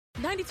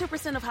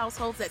92% of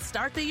households that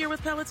start the year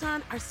with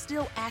Peloton are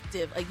still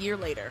active a year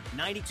later.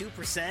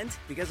 92%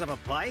 because of a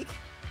bike?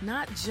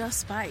 Not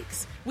just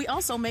bikes. We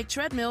also make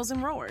treadmills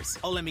and rowers.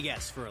 Oh, let me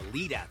guess, for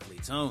elite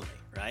athletes only,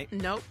 right?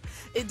 Nope.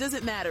 It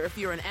doesn't matter if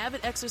you're an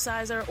avid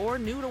exerciser or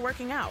new to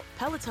working out.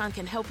 Peloton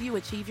can help you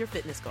achieve your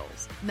fitness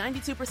goals.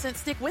 92%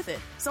 stick with it.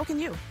 So can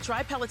you.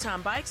 Try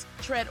Peloton bikes,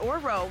 tread or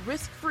row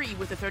risk-free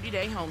with a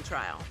 30-day home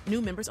trial.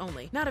 New members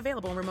only. Not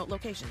available in remote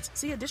locations.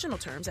 See additional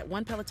terms at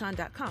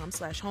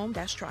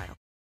onepeloton.com/home-trial.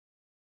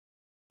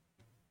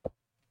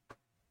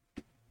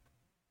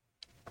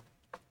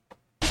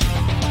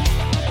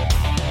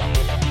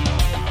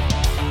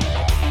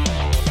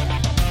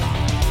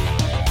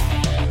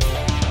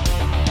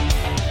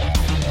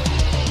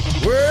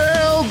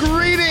 Well,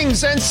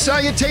 greetings and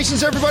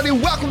salutations, everybody.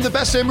 Welcome to the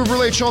best day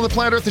movie-related show on the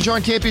planet Earth, the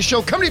John Campea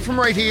Show, coming from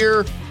right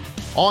here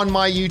on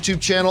my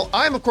YouTube channel.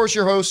 I'm, of course,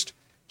 your host,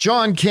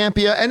 John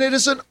Campea, and it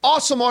is an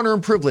awesome honor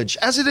and privilege,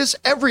 as it is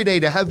every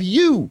day, to have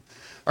you,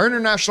 our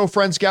international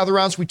friends, gather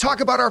around as we talk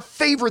about our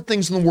favorite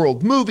things in the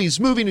world: movies,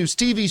 movie news,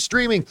 TV,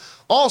 streaming,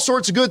 all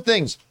sorts of good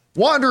things.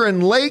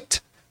 Wandering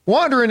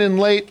in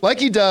late like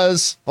he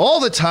does all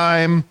the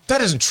time.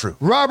 That isn't true.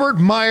 Robert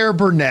Meyer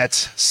Burnett,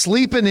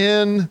 sleeping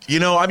in. You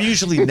know, I'm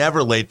usually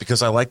never late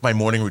because I like my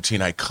morning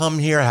routine. I come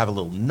here, I have a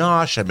little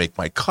nosh, I make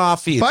my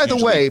coffee. By the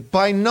way,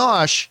 by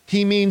nosh,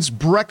 he means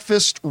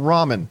breakfast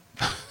ramen.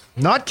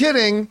 Not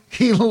kidding.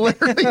 He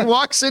literally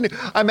walks in.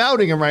 I'm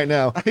outing him right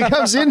now. He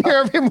comes in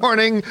here every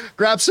morning,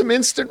 grabs some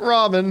instant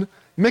ramen,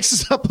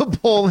 mixes up a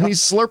bowl, and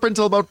he's slurping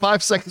until about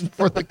 5 seconds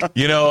before the...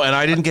 You know, and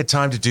I didn't get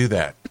time to do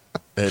that.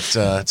 It's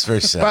very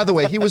sad. By the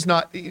way, he was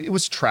not. It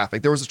was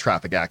traffic. There was a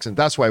traffic accident.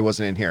 That's why he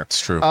wasn't in here. It's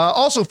true.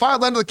 Also,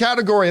 filed under the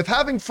category of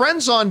having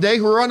friends on day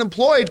who are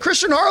unemployed.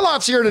 Christian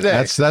Harloff's here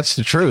today. That's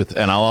the truth.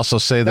 And I'll also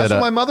say that's that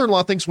what my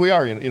mother-in-law thinks we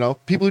are. You know,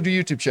 people who do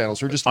YouTube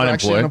channels. We're just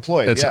actually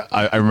unemployed. Yeah.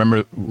 I remember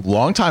a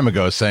long time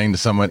ago saying to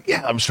someone,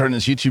 "Yeah, I'm starting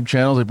this YouTube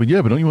channel." Like, but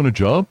don't you want a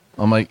job?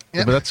 I'm like,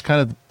 yeah. But that's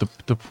kind of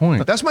the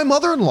point. That's my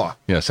mother-in-law.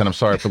 Yes, and I'm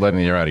sorry for letting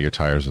the air out of your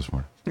tires this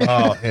morning.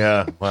 Oh,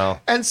 yeah, well.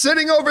 And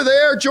sitting over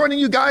there, joining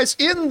you guys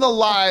in the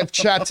live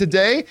chat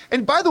today.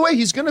 And by the way,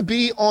 he's going to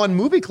be on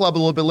Movie Club a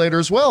little bit later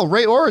as well.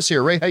 Ray Orr's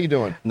here. Ray, how you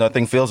doing?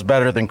 Nothing feels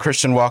better than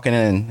Christian walking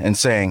in and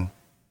saying,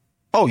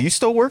 "Oh, you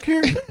still work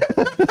here?"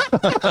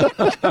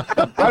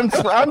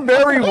 I'm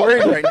very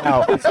worried right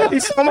now.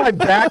 He's on my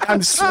back.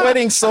 I'm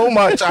sweating so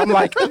much. I'm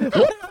like, what have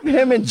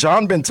him and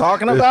John been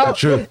talking about?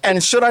 True.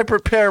 And should I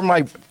prepare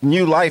my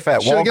new life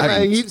at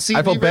Walmart?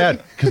 I felt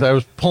bad because I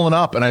was pulling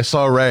up and I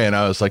saw Ray and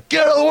I was like,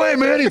 "Get out of the way,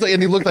 man!" He's like,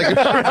 and he looked like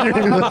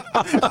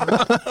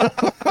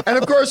And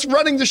of course,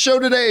 running the show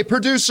today,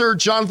 producer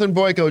Jonathan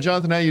Boyko.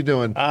 Jonathan, how you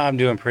doing? I'm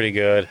doing pretty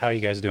good. How are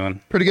you guys doing?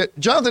 Pretty good.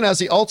 Jonathan has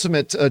the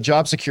ultimate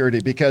job security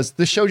because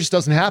this show just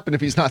doesn't happen if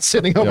he's not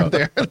sitting over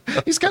there.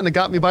 He's kind of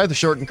got me by the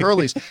short and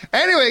curlies.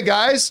 Anyway,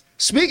 guys,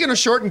 speaking of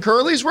short and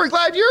curlies, we're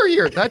glad you're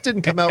here. That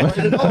didn't come out right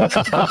at all.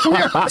 We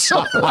are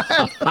so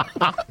glad.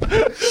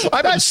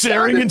 I've been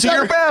staring into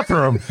your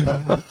bathroom.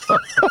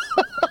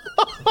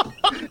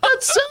 That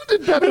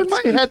sounded better in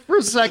my head for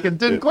a second.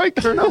 Didn't quite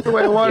turn out the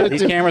way I wanted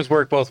These to. cameras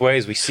work both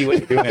ways. We see what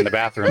you're doing in the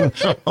bathroom.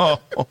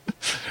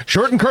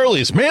 Short and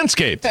curlies,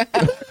 Manscaped.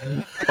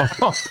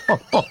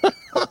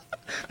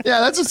 Yeah,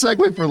 that's a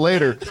segue for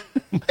later.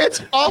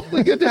 It's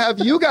awfully good to have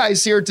you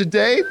guys here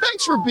today.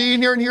 Thanks for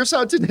being here. And here's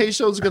how today's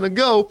show is going to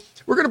go.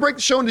 We're going to break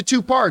the show into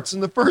two parts. In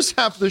the first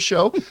half of the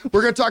show,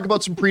 we're going to talk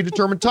about some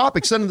predetermined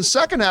topics. Then in the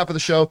second half of the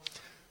show,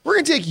 we're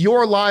going to take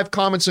your live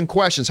comments and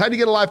questions. How do you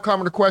get a live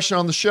comment or question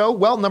on the show?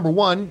 Well, number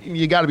one,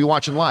 you got to be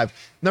watching live.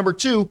 Number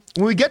two,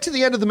 when we get to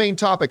the end of the main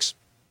topics,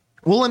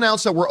 we'll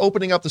announce that we're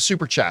opening up the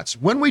super chats.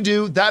 When we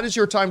do, that is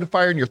your time to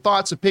fire in your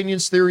thoughts,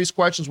 opinions, theories,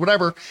 questions,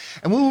 whatever,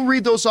 and we will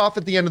read those off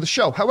at the end of the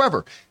show.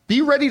 However,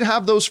 be ready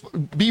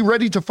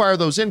to fire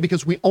those in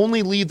because we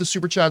only leave the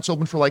super chats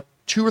open for like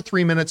 2 or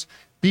 3 minutes.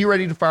 Be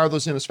ready to fire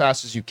those in as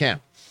fast as you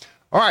can.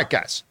 All right,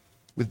 guys.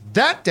 With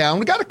that down,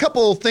 we got a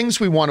couple of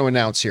things we want to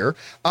announce here.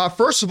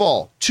 First of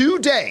all,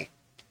 today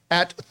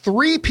at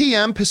 3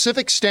 p.m.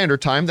 Pacific Standard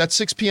Time, that's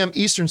 6 p.m.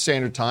 Eastern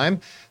Standard Time,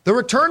 the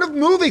return of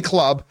Movie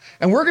Club.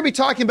 And we're going to be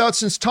talking about,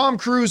 since Tom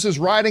Cruise is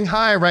riding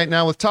high right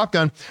now with Top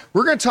Gun,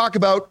 we're going to talk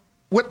about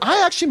what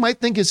I actually might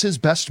think is his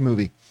best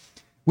movie,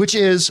 which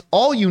is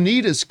All You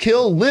Need Is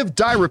Kill, Live,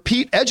 Die,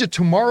 Repeat, Edge of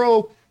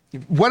Tomorrow,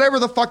 whatever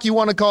the fuck you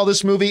want to call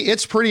this movie.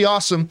 It's pretty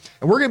awesome.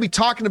 And we're going to be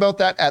talking about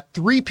that at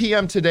 3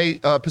 p.m. today,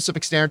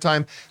 Pacific Standard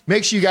Time.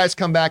 Make sure you guys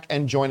come back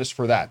and join us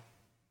for that.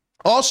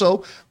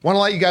 Also, want to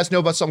let you guys know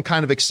about something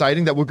kind of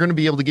exciting that we're going to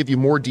be able to give you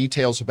more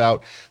details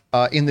about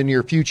in the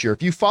near future.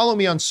 If you follow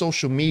me on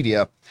social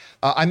media,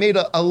 I made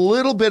a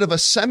little bit of a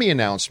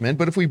semi-announcement,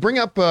 but if we bring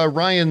up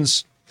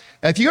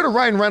if you go to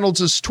Ryan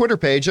Reynolds' Twitter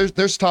page, there's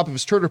the top of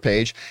his Twitter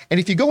page, and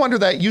if you go under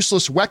that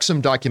Useless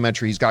Wexham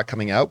documentary he's got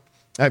coming out,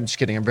 I'm just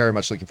kidding. I'm very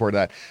much looking forward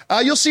to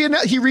that. You'll see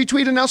he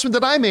retweeted an announcement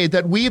that I made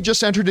that we have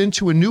just entered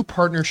into a new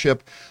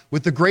partnership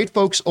with the great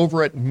folks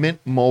over at Mint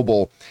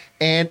Mobile.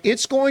 And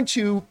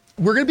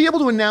we're going to be able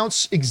to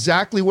announce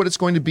exactly what it's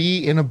going to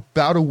be in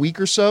about a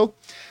week or so.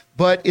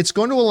 but it's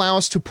going to allow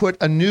us to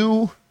put a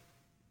new,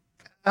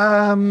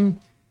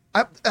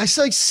 I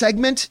say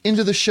segment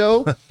into the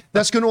show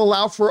that's going to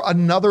allow for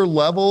another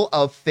level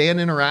of fan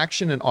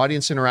interaction and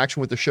audience interaction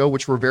with the show,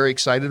 which we're very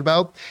excited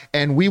about.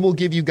 And we will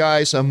give you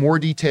guys more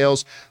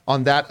details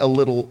on that a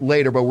little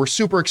later, but we're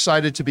super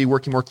excited to be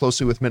working more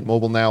closely with Mint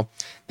Mobile now,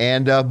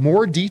 and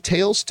more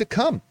details to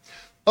come.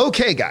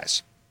 Okay,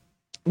 guys,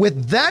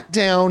 with that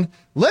down,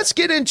 let's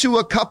get into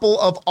a couple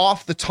of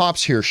off the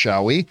tops here,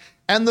 shall we?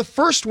 And the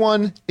first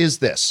one is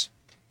this.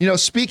 You know,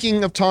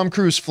 speaking of Tom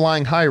Cruise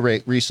flying high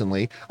rate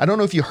recently, I don't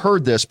know if you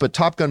heard this, but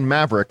Top Gun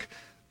Maverick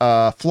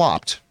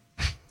flopped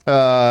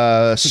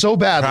so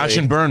badly. Crash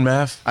and burn,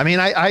 Mav. I mean,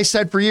 I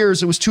said for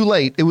years it was too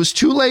late. It was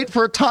too late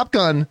for a Top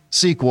Gun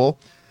sequel.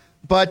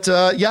 But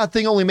yeah, the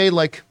thing only made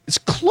it's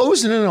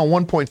closing in on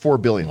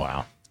 1.4 billion.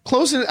 Wow.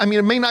 Closing, I mean,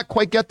 it may not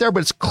quite get there, but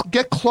it's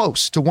get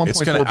close to 1.4 billion.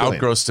 It's going to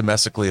outgross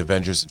domestically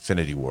Avengers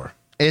Infinity War.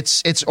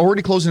 It's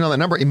already closing on that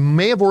number. It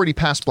may have already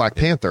passed Black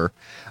Panther.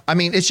 I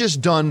mean, it's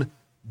just done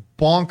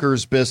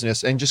bonkers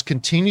business and just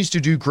continues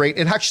to do great.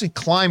 It actually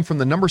climbed from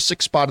the number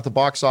 6 spot at the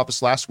box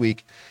office last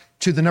week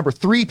to the number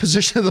 3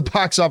 position of the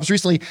box office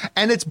recently.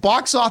 And its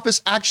box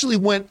office actually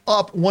went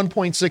up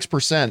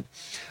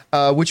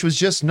 1.6%, which was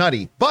just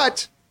nutty.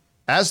 But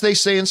as they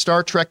say in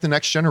Star Trek: The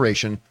Next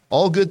Generation,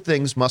 all good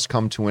things must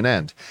come to an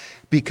end,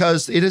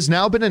 because it has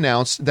now been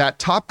announced that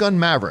Top Gun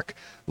Maverick,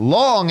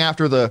 long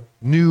after the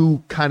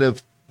new kind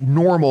of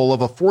normal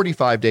of a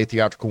 45-day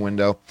theatrical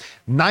window,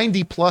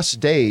 90 plus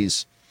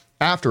days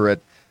after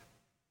it,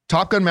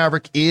 Top Gun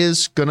Maverick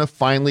is going to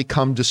finally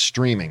come to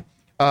streaming.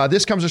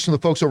 This comes just from the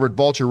folks over at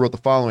Vulture, who wrote the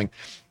following.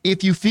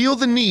 If you feel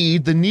the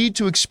need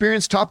to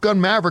experience Top Gun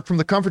Maverick from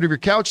the comfort of your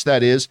couch,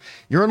 that is,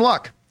 you're in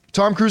luck.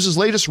 Tom Cruise's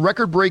latest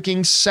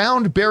record-breaking,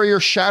 sound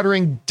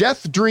barrier-shattering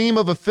death dream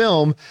of a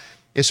film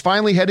is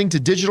finally heading to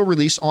digital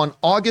release on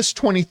August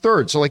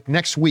 23rd, so like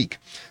next week,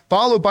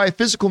 followed by a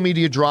physical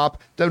media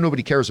drop that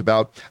nobody cares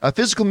about, a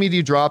physical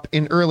media drop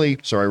in early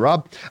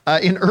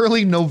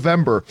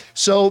November.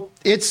 So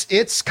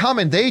it's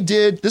coming.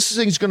 This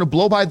thing's going to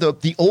blow by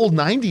the old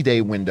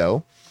 90-day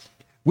window,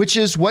 which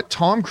is what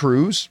Tom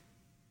Cruise,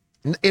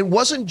 it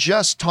wasn't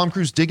just Tom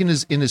Cruise digging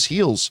in his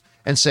heels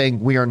and saying,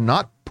 we are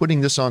not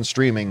putting this on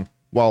streaming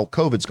while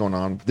COVID's going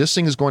on. This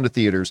thing is going to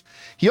theaters.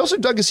 He also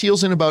dug his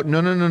heels in about,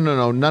 no,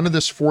 none of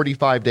this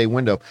 45-day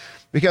window.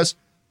 Because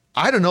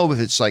I don't know if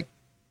it's like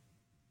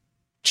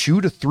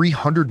 $200 to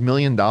 $300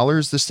 million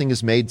this thing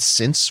has made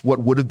since what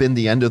would have been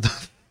the end of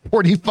the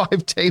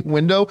 45-day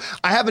window.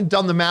 I haven't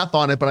done the math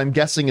on it, but I'm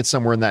guessing it's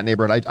somewhere in that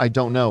neighborhood. I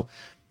don't know.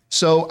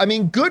 So, I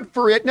mean, good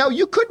for it. Now,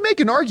 you could make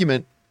an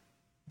argument.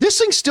 This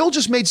thing still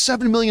just made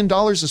 $7 million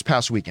this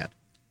past weekend.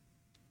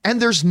 And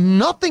there's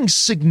nothing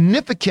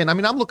significant. I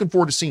mean, I'm looking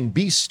forward to seeing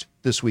Beast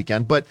this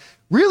weekend, but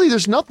really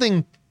there's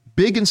nothing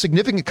big and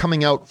significant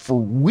coming out for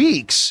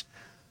weeks.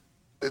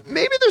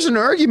 Maybe there's an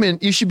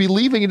argument you should be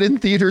leaving it in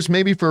theaters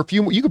maybe for a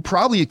few. You could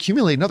probably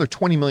accumulate another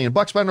 $20 million.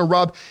 But I know,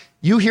 Rob,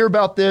 you hear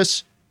about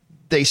this.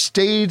 They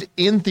stayed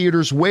in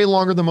theaters way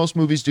longer than most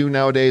movies do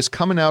nowadays,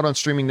 coming out on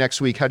streaming next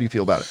week. How do you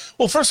feel about it?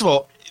 Well, first of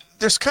all,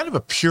 there's kind of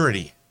a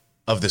purity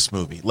of this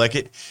movie. Like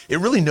it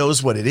really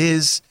knows what it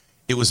is.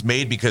 It was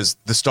made because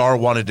the star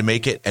wanted to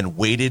make it and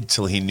waited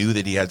till he knew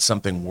that he had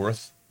something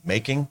worth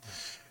making.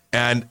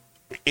 And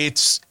it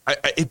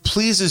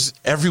pleases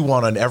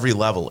everyone on every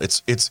level.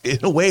 It's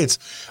in a way,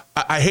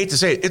 I hate to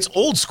say it, it's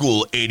old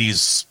school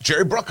 80s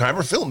Jerry Bruckheimer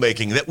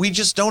filmmaking that we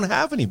just don't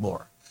have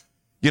anymore.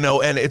 You know,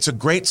 and it's a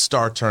great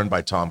star turn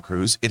by Tom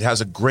Cruise. It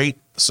has a great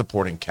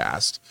supporting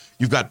cast.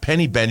 You've got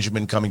Penny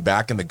Benjamin coming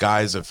back in the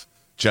guise of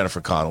Jennifer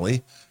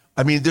Connelly.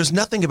 I mean, there's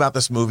nothing about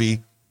this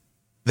movie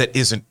that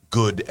isn't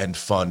good and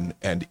fun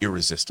and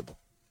irresistible.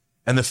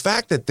 And the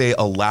fact that they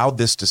allowed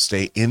this to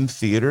stay in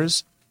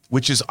theaters,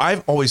 which is,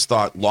 I've always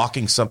thought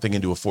locking something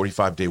into a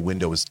 45-day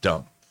window is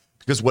dumb.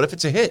 Because what if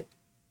it's a hit?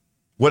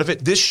 What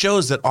if this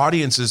shows that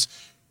audiences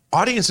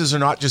are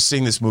not just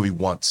seeing this movie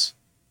once.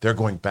 They're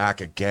going back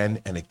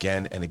again and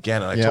again and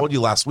again. And I told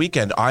you last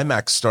weekend,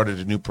 IMAX started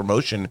a new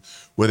promotion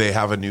where they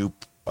have a new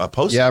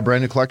poster. Yeah,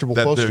 brand new collectible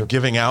that poster they're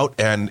giving out.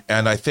 And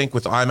I think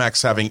with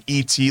IMAX having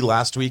E.T.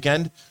 last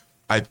weekend,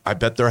 I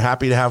bet they're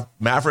happy to have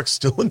Maverick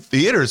still in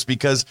theaters,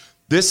 because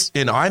this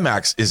in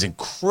IMAX is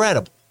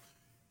incredible.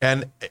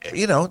 And,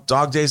 you know,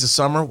 dog days of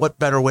summer, what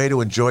better way to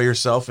enjoy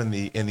yourself in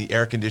the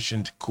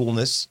air-conditioned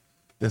coolness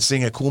than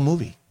seeing a cool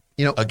movie,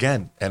 you know,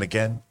 again and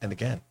again and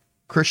again.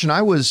 Christian,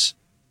 I was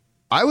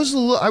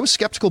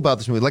skeptical about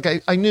this movie.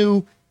 Like I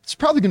knew it's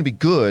probably going to be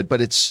good, but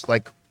it's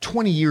like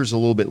 20 years a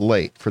little bit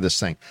late for this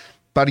thing.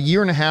 About a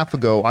year and a half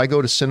ago, I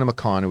go to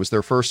CinemaCon. It was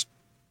their first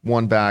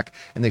one back,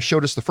 and they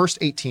showed us the first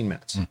 18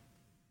 minutes.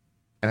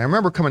 And I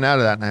remember coming out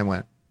of that and I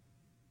went,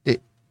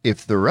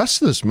 if the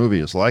rest of this movie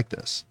is like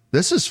this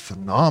is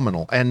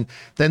phenomenal. And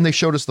then they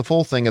showed us the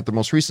full thing at the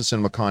most recent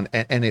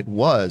CinemaCon, and it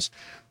was.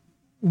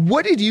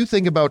 What did you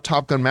think about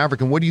Top Gun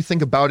Maverick, and what do you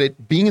think about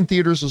it being in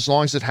theaters as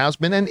long as it has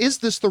been? And is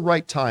this the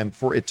right time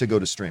for it to go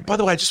to streaming? By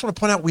the way, I just want to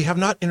point out, we have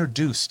not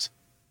introduced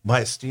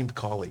my esteemed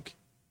colleague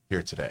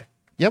here today.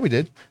 Yeah, we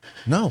did.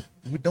 No,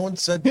 no one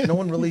said. No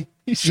one really.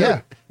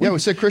 Yeah, we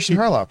said Christian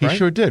Harloff, He right?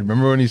 sure did.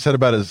 Remember when he said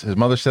about his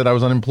mother said I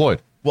was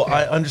unemployed? Well,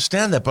 I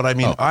understand that, but I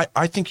mean,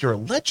 I think you're a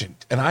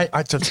legend, and I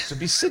to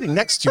be sitting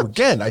next to you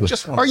again, I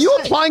just want. Are you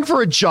applying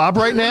for a job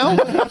right now?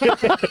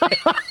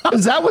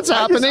 Is that what's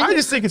happening? I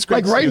just think it's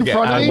great. Like right in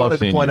front of I me. love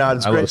seeing point you. out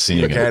it's I great love to see seeing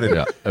you you again. again.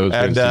 Yeah, it was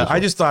great And to see you as I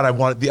well. just thought I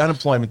wanted the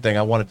unemployment thing.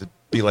 I wanted to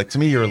be like, to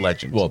me, you're a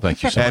legend. Well,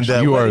 thank you so And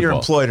much. You are whether as you're well.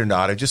 employed or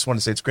not, I just want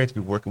to say it's great to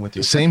be working with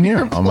you. Same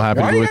here. I'm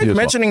happy Why to are be you with guys you as well.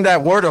 mentioning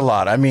that word a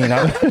lot? I mean,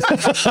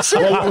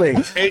 seriously.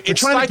 It's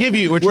trying to give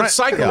you. We're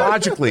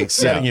psychologically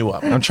setting you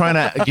up. I'm trying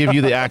to give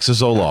you the axe of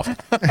Zoloft.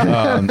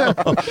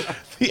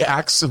 The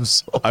axe of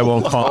soul. I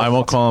won't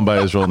call him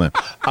by his real name.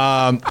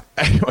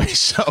 Anyway,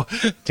 so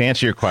to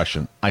answer your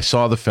question, I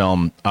saw the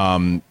film.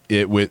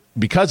 It was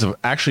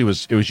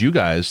you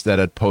guys that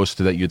had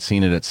posted that you'd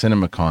seen it at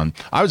CinemaCon.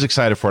 I was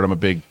excited for it. I'm a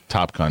big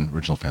Top Gun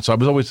original fan, so I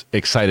was always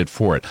excited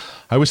for it.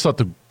 I always thought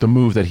the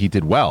move that he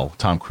did well,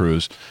 Tom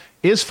Cruise,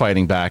 is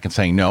fighting back and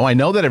saying, no, I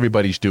know that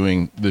everybody's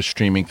doing the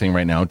streaming thing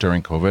right now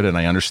during COVID, and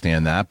I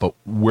understand that, but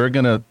we're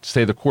going to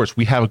stay the course.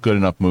 We have a good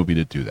enough movie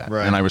to do that.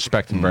 Right. And I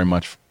respect him very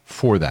much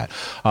for that.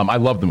 I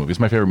love the movie. It's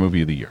my favorite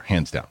movie of the year,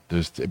 hands down.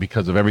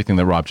 Because of everything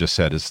that Rob just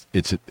said.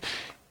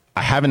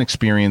 I haven't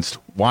experienced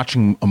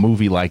watching a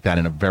movie like that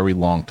in a very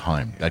long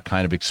time. That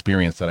kind of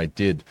experience that I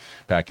did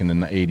back in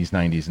the 80s,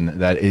 90s, and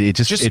that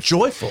it's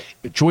joyful.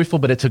 Joyful,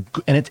 but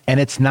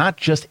it's not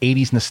just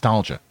 80s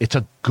nostalgia. It's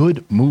a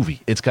good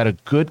movie. It's got a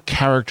good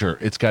character.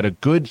 It's got a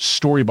good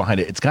story behind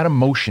it. It's got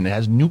emotion. It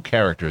has new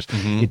characters.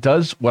 It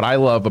does what I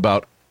love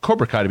about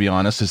Cobra Kai, to be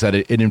honest, is that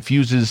it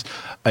infuses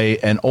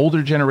an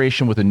older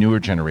generation with a newer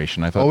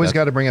generation. I thought Always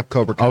got to bring up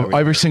Cobra Kai.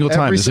 every single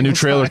time. Every There's a new single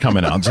trailer time.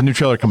 coming out. There's a new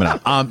trailer coming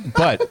out.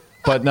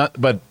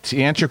 But to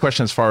answer your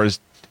question, as far as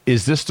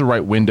is this the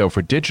right window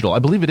for digital? I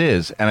believe it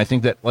is, and I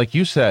think that, like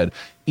you said,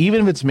 even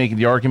if it's making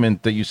the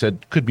argument that you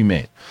said could be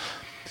made,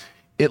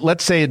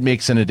 let's say it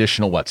makes an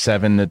additional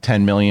 $7 to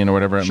 10 million or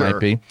whatever it might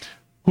be.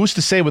 Who's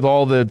to say with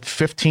all the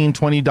 $15,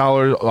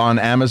 $20 on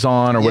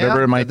Amazon or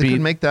whatever it might they be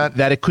could make that.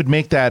 it could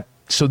make that.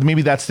 So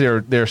maybe that's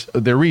their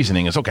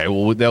reasoning is, okay,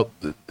 well,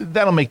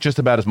 that'll make just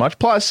about as much.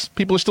 Plus,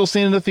 people are still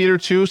seeing it in the theater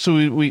too, so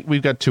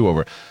we've got two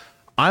over.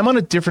 I'm on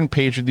a different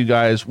page with you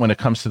guys when it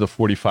comes to the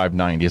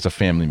 45/90 as a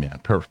family man,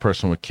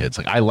 person with kids.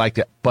 Like, I like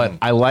it, but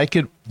I like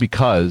it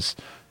because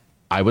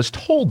I was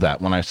told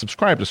that when I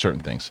subscribed to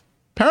certain things.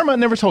 Paramount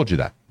never told you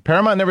that.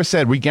 Paramount never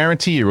said, we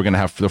guarantee you we're going to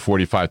have the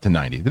 45 to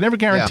 90. They never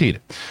guaranteed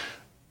it.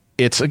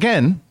 It's,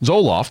 again,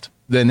 Zoloft,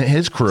 then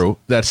his crew,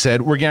 that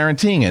said, we're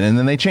guaranteeing it, and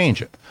then they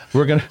change it.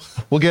 We'll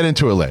get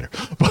into it later.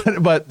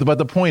 But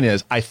the point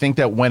is, I think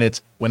that when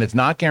it's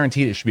not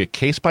guaranteed, it should be a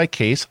case by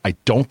case. I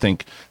don't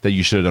think that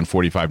you should have done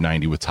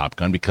 45/90 with Top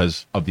Gun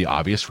because of the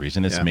obvious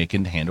reason it's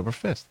making hand over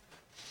fist.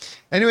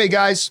 Anyway,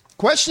 guys,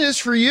 question is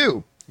for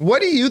you.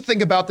 What do you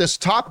think about this?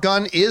 Top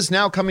Gun is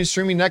now coming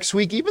streaming next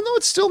week, even though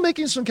it's still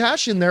making some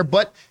cash in there,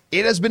 but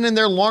it has been in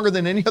there longer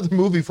than any other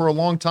movie for a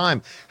long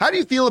time. How do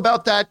you feel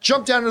about that?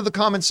 Jump down into the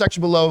comments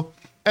section below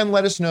and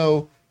let us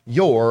know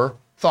your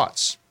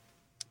thoughts.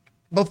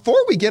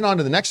 Before we get on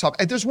to the next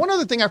topic, there's one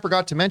other thing I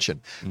forgot to mention.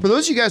 For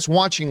those of you guys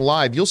watching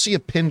live, you'll see a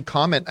pinned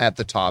comment at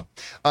the top.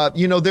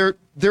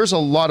 There's a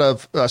lot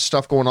of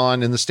stuff going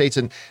on in the States,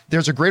 and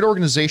there's a great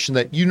organization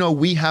that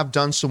we have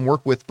done some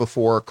work with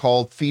before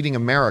called Feeding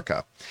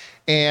America.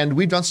 And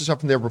we've done some stuff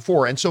from there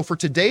before. And so for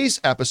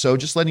today's episode,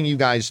 just letting you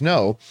guys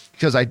know,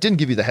 because I didn't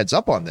give you the heads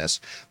up on this,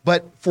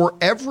 but for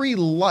every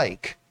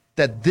like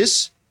that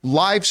this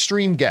live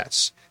stream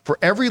gets, for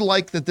every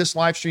like that this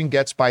live stream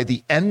gets by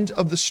the end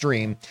of the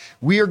stream,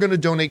 we are going to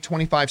donate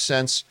 25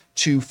 cents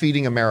to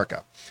Feeding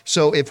America.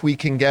 So if we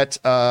can get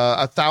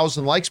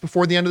 1,000 likes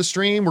before the end of the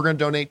stream, we're going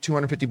to donate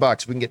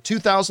 $250. If we can get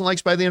 2,000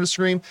 likes by the end of the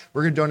stream,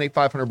 we're going to donate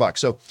 $500.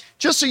 So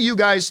just so you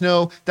guys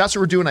know, that's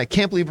what we're doing. I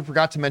can't believe I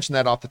forgot to mention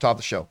that off the top of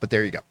the show, but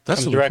there you go.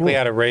 That's directly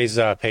out of Ray's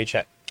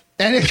paycheck.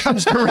 And it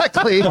comes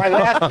directly. My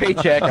last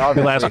paycheck.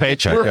 Last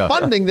paycheck. We're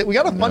funding that. We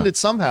got to fund it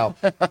somehow.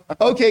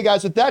 Okay,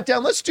 guys, with that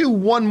down, let's do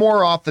one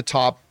more off the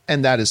top,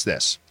 and that is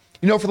this.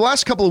 For the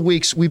last couple of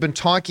weeks, we've been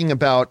talking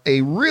about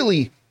a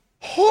really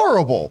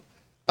horrible,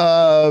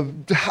 I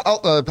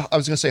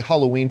was going to say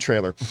Halloween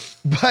trailer,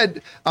 but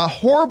a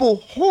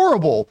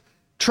horrible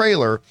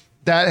trailer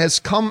that has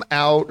come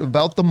out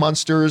about the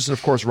Munsters. And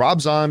of course,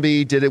 Rob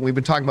Zombie did it. And we've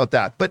been talking about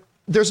that. But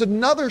there's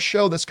another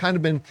show that's kind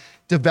of been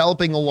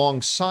developing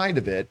alongside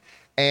of it.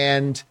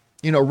 And,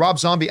 Rob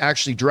Zombie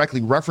actually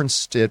directly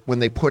referenced it when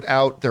they put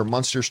out their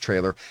Munsters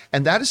trailer.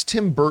 And that is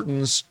Tim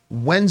Burton's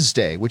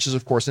Wednesday, which is,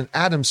 of course, an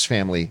Addams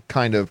Family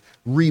kind of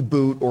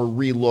reboot or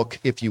relook,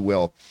 if you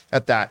will,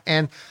 at that.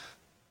 And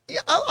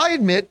I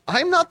admit,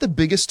 I'm not the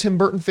biggest Tim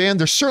Burton fan.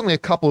 There's certainly a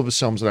couple of his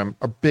films that I'm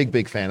a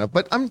big fan of,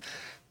 but I'm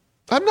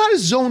not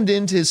as zoned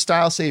into his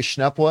style, say, as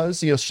Schnepp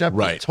was.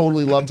 Schnepp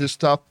totally loved his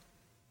stuff.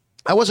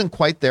 I wasn't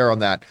quite there on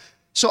that.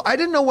 So I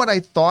didn't know what I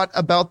thought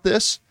about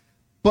this,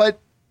 but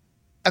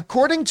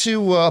according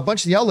to a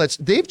bunch of the outlets,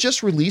 they've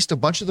just released a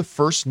bunch of the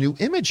first new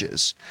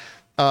images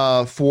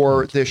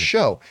for this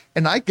show.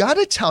 And I got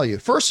to tell you,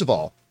 first of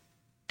all,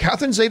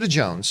 Catherine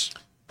Zeta-Jones,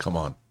 Come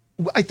on.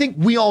 I think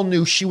we all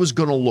knew she was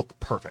going to look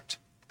perfect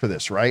for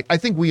this, right? I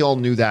think we all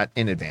knew that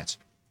in advance.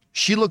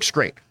 She looks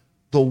great.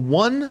 The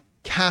one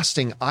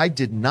casting I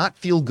did not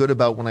feel good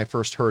about when I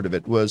first heard of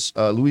it was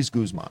Luis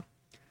Guzman,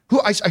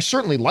 who I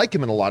certainly like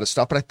him in a lot of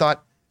stuff, but I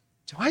thought,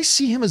 do I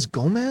see him as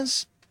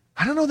Gomez?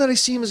 I don't know that I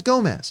see him as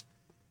Gomez.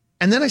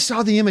 And then I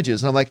saw the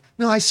images and I'm like,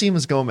 no, I see him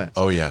as Gomez.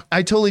 Oh, yeah.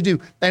 I totally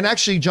do. And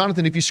actually,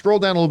 Jonathan, if you scroll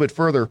down a little bit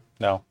further,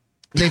 No.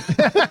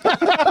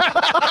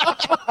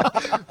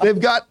 they've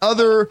got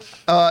other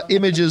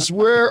images.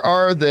 Where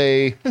are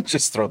they?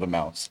 Just throw the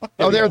mouse.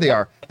 Oh, there they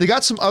are. They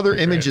got some other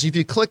images. If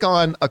you click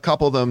on a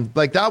couple of them,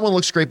 like that one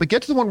looks great, but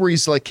get to the one where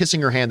he's like kissing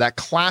her hand, that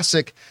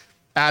classic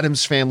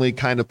Addams Family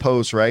kind of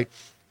pose, right?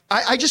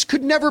 I just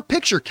could never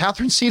picture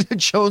Catherine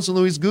Zeta-Jones and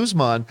Luis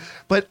Guzman,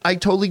 but I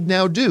totally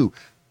now do.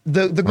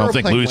 The girl I don't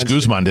think Luis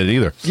Guzman did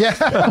either. Yeah.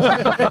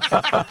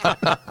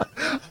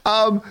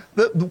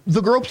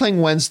 The girl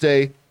playing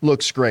Wednesday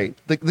looks great.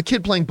 The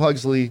kid playing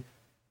Pugsley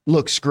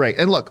looks great.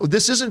 And look,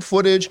 this isn't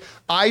footage.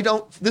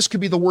 This could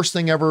be the worst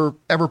thing ever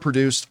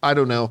produced. I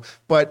don't know.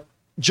 But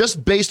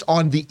just based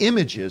on the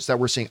images that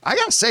we're seeing, I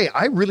gotta say,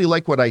 I really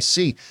like what I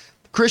see.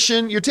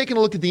 Christian, you're taking a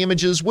look at the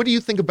images. What do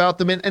you think about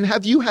them? And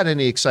have you had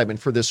any excitement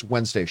for this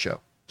Wednesday show?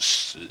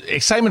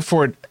 Excitement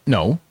for it,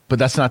 no. But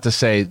that's not to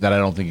say that I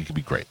don't think it could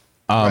be great.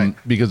 Right.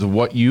 Because of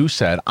what you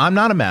said, I'm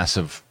not a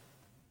massive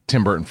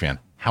Tim Burton fan.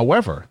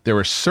 However, there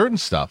is certain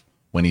stuff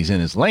when he's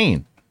in his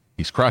lane,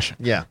 he's crushing.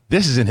 Yeah.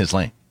 This is in his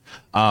lane.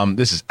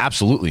 This is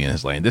absolutely in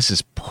his lane. This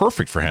is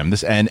perfect for him.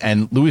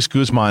 And Luis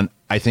Guzman,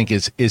 I think,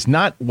 is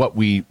not what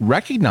we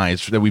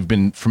recognize that we've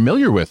been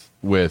familiar with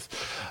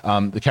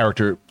the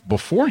character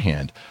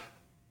beforehand.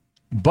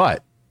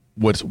 But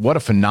what a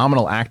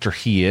phenomenal actor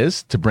he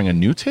is to bring a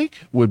new take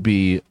would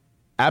be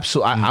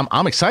absolutely.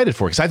 I'm excited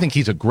for it because I think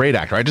he's a great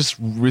actor. I just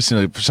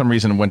recently, for some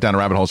reason, went down a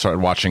rabbit hole and started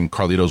watching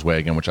Carlito's Way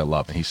again, which I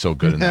love, and he's so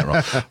good in that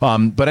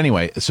role. But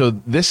anyway, so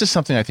this is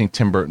something I think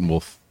Tim Burton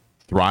will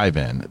thrive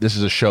in. This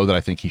is a show that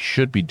I think he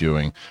should be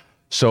doing.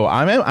 So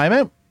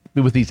I'm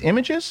with these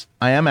images,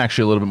 I am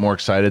actually a little bit more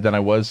excited than I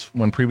was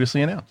when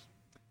previously announced.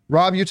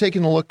 Rob, you're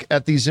taking a look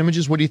at these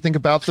images. What do you think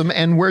about them?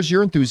 And where's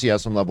your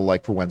enthusiasm level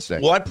like for Wednesday?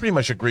 Well, I pretty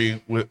much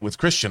agree with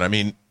Christian. I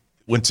mean,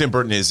 when Tim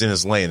Burton is in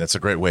his lane, that's a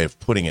great way of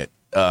putting it.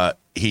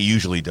 He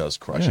usually does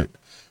crush it.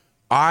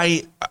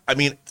 I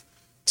mean,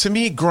 to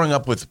me, growing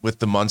up with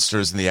the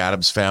Munsters and the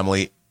Addams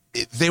Family,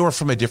 they were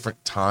from a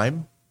different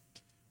time.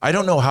 I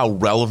don't know how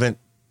relevant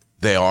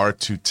they are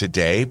to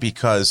today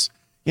because,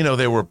 you know,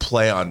 they were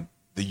play on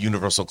the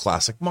Universal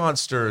Classic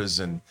Monsters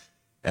and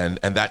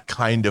that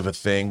kind of a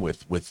thing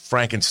with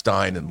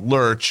Frankenstein and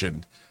Lurch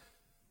and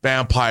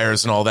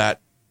vampires and all that.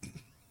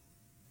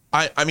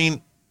 I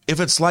mean, if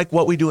it's like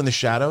What We Do in the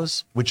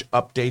Shadows, which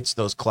updates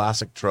those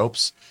classic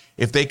tropes,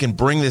 if they can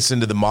bring this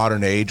into the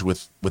modern age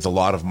with a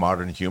lot of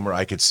modern humor,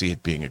 I could see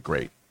it being a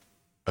great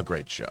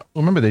show.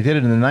 Well, remember, they did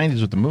it in the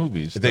 90s with the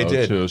movies. They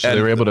did. Too, so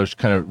they were able to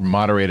kind of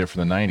moderate it for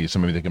the 90s. So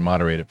maybe they can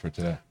moderate it for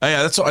today.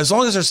 Yeah, that's as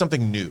long as there's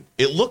something new.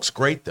 It looks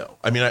great, though.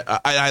 I mean,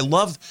 I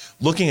love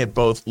looking at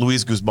both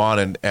Luis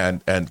Guzman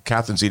and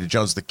Catherine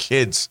Zeta-Jones, the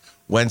kids,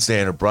 Wednesday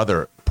and her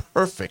brother.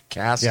 Perfect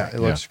casting. Yeah, it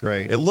looks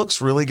great. It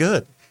looks really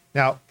good.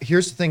 Now,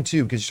 here's the thing,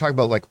 too, because you talk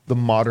about like the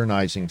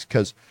modernizing,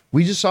 because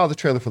we just saw the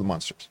trailer for the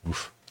Munsters.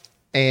 Oof.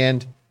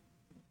 And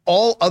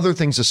all other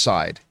things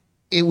aside,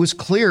 it was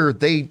clear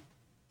they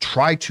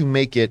tried to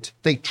make it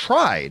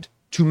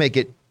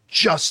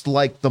just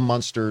like the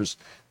Munsters,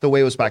 the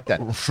way it was back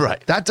then.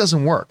 Right. That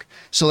doesn't work.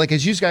 So like,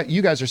 as you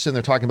guys are sitting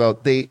there talking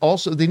about, they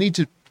need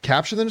to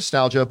capture the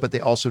nostalgia, but they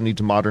also need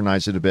to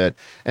modernize it a bit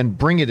and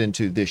bring it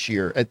into this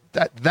year.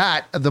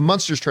 The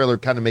Munsters trailer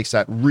kind of makes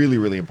that really,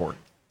 really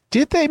important.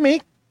 Did they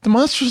make the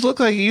Munsters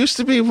look like it used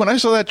to be? When I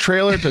saw that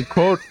trailer, to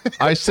quote,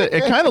 I said,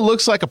 it kind of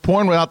looks like a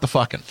porn without the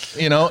fucking,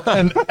 you know?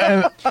 And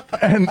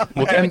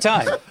We'll give it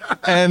time.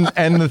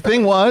 And the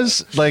thing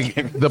was,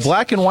 like, the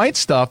black and white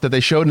stuff that they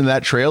showed in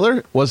that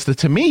trailer was,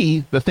 to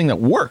me, the thing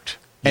that worked.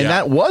 And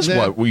that was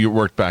what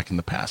worked back in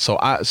the past. So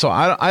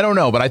I don't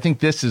know, but I think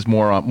this is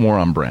more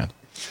on brand.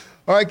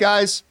 All right,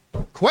 guys.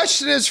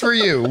 Question is for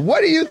you.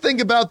 What do you think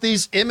about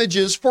these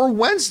images for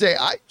Wednesday?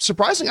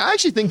 Surprisingly, I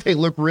actually think they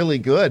look really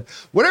good.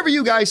 Whatever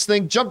you guys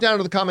think, jump down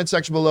to the comment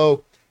section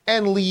below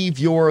and leave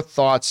your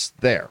thoughts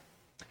there.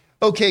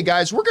 Okay,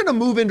 guys, we're going to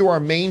move into our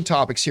main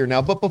topics here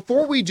now. But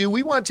before we do,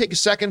 we want to take a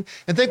second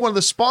and thank one of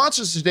the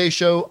sponsors of today's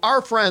show,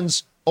 our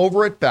friends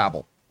over at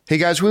Babbel. Hey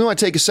guys, we want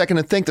to take a second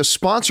and thank the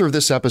sponsor of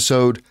this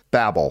episode,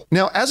 Babbel.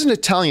 Now, as an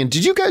Italian,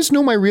 did you guys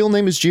know my real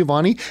name is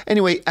Giovanni?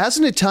 Anyway, as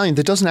an Italian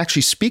that doesn't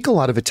actually speak a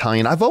lot of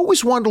Italian, I've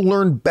always wanted to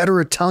learn better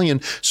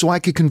Italian so I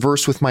could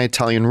converse with my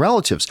Italian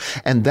relatives.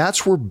 And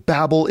that's where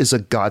Babbel is a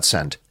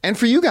godsend. And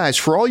for you guys,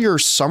 for all your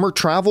summer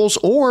travels,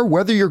 or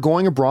whether you're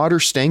going abroad or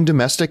staying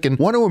domestic and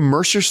want to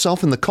immerse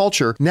yourself in the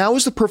culture, now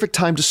is the perfect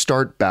time to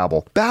start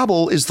Babbel.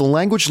 Babbel is the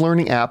language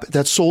learning app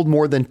that sold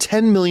more than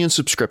 10 million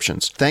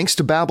subscriptions. Thanks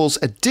to Babbel's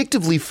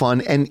addictively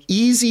fun and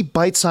easy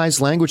bite-sized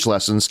language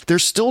lessons,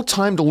 there's still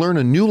time to learn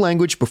a new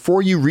language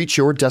before you reach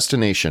your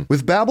destination.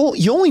 With Babbel,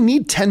 you only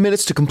need 10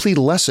 minutes to complete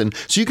a lesson,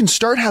 so you can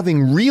start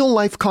having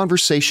real-life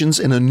conversations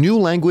in a new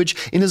language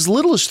in as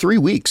little as 3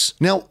 weeks.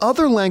 Now,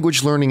 other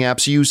language learning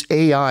apps use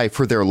AI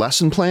for their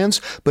lesson plans,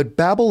 but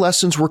Babbel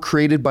lessons were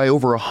created by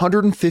over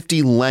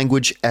 150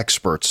 language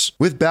experts.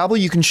 With Babbel,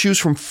 you can choose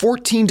from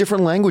 14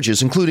 different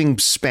languages, including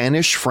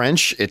Spanish,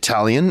 French,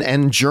 Italian,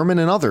 and German,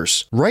 and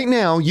others. Right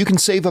now, you can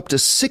save up to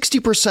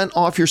 60%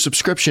 off your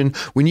subscription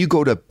when you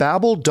go to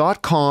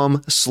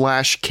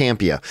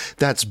babbel.com/Campia.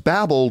 That's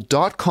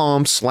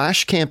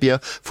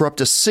babbel.com/Campia for up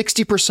to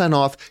 60%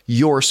 off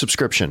your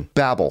subscription.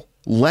 Babbel,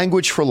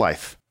 language for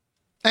life.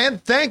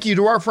 And thank you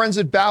to our friends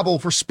at Babbel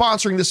for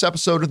sponsoring this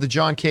episode of the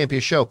John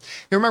Campea Show.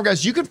 And remember,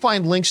 guys, you can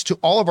find links to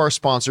all of our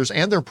sponsors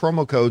and their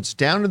promo codes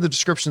down in the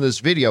description of this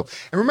video.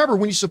 And remember,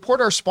 when you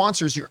support our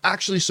sponsors, you're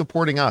actually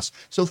supporting us.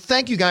 So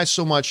thank you guys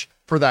so much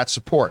for that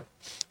support.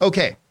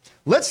 Okay,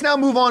 let's now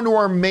move on to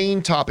our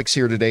main topics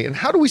here today. And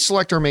how do we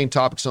select our main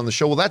topics on the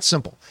show? Well, that's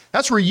simple.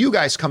 That's where you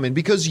guys come in,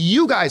 because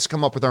you guys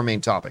come up with our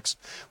main topics.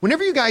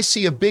 Whenever you guys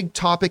see a big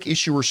topic,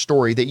 issue, or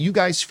story that you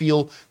guys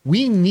feel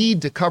we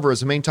need to cover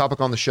as a main topic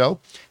on the show,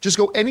 just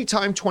go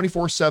anytime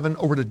 24/7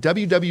 over to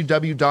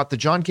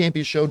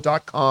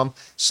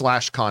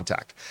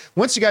www.thejohncampeashow.com/contact.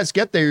 Once you guys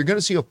get there, you're going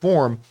to see a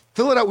form.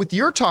 Fill it out with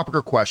your topic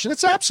or question.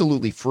 It's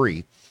absolutely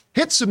free.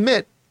 Hit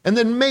submit, and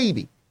then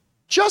maybe,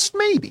 just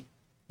maybe,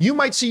 you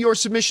might see your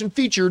submission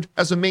featured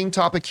as a main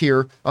topic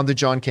here on the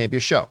John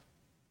Campea Show.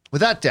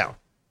 With that down,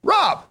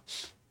 Rob,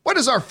 what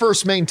is our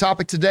first main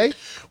topic today?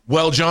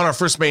 Well, John, our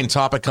first main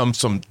topic comes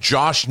from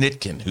Josh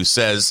Nitkin, who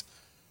says,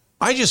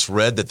 I just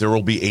read that there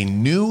will be a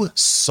new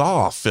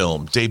Saw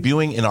film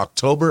debuting in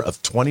October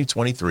of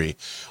 2023.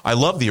 I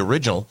love the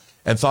original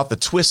and thought the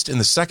twist in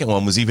the second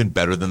one was even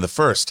better than the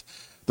first.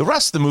 The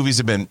rest of the movies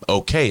have been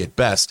okay at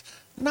best.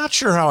 Not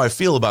sure how I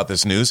feel about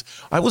this news.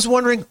 I was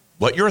wondering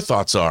what your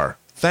thoughts are.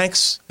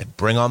 Thanks, and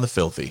bring on the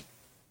filthy.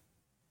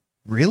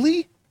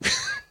 Really?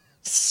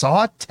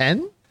 Saw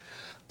 10?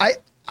 I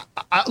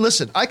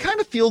listen, I kind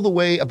of feel the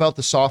way about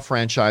the Saw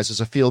franchise as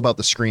I feel about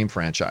the Scream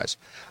franchise.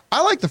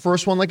 I like the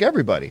first one like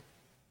everybody.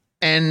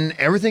 And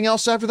everything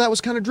else after that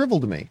was kind of drivel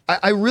to me.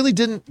 I really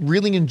didn't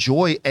really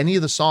enjoy any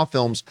of the Saw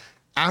films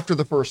after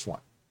the first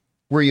one,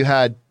 where you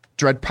had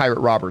Dread Pirate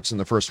Roberts in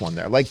the first one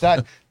there. Like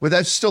that, well,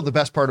 that's still the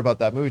best part about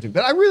that movie.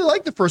 But I really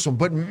like the first one.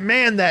 But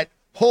man, that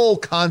whole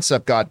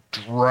concept got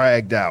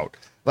dragged out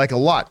like a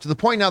lot, to the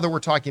point now that we're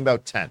talking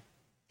about 10.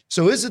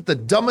 So is it the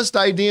dumbest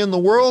idea in the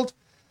world?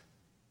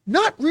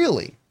 Not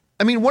really.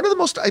 I mean, one of the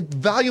most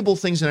valuable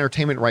things in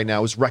entertainment right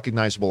now is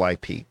recognizable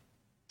IP.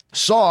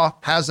 Saw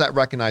has that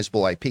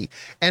recognizable IP.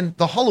 And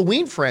the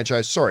Halloween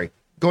franchise,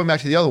 going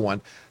back to the other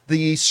one,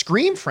 the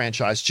Scream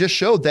franchise just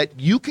showed that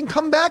you can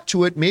come back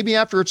to it maybe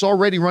after it's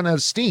already run out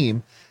of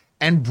steam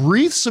and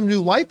breathe some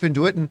new life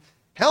into it. And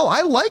hell,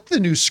 I like the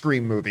new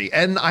Scream movie,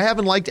 and I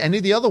haven't liked any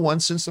of the other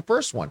ones since the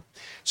first one.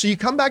 So you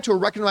come back to a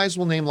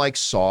recognizable name like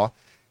Saw,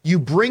 you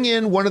bring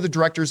in one of the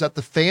directors that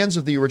the fans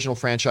of the original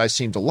franchise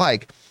seem to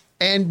like,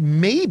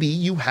 and maybe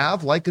you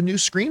have like a new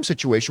Scream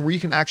situation where you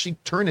can actually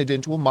turn it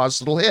into a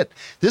modest little hit.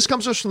 This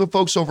comes from the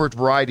folks over at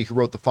Variety who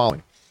wrote the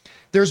following.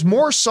 There's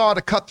more Saw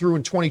to cut through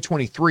in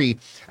 2023,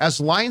 as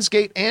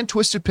Lionsgate and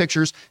Twisted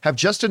Pictures have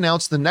just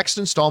announced the next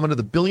installment of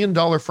the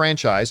billion-dollar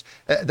franchise.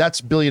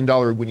 That's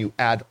billion-dollar when you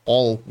add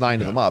all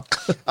 9 of them up.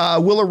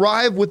 Will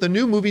arrive with a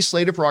new movie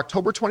slated for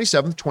October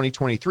 27th,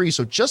 2023,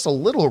 so just a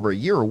little over a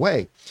year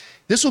away.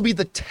 This will be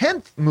the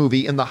 10th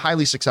movie in the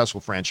highly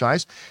successful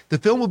franchise. The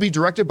film will be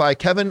directed by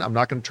Kevin, I'm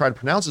not going to try to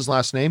pronounce his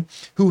last name,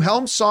 who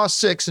helmed Saw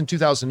 6 in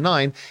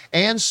 2009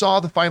 and Saw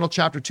the Final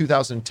Chapter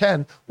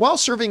 2010, while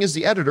serving as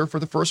the editor for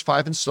the first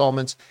 5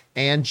 installments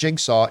and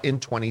Jigsaw in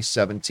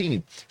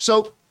 2017.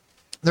 So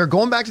they're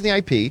going back to the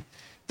IP.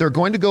 They're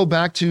going to go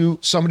back to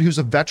somebody who's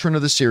a veteran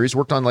of the series,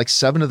 worked on like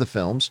 7 of the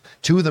films,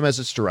 2 of them as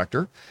its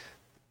director.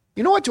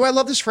 You know what? Do I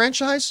love this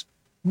franchise?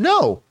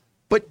 No.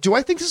 But do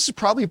I think this is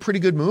probably a pretty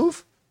good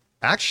move?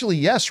 Actually,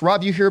 yes.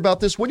 Rob, you hear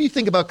about this? What do you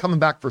think about coming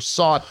back for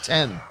Saw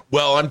 10?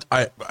 Well,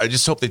 I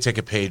just hope they take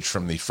a page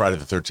from the Friday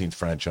the 13th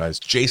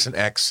franchise. Jason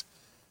X,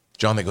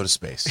 John, they go to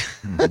space.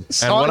 And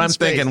what I'm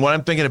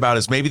thinking about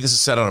is maybe this is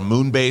set on a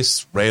moon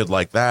base, raid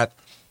like that.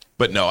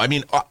 But no, I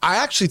mean, I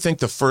actually think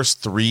the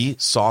first 3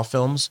 Saw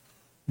films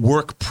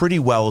work pretty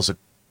well as a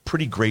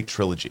pretty great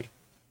trilogy.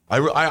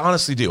 I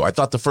honestly do. I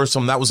thought the first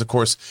one, that was, of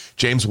course,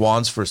 James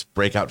Wan's first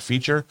breakout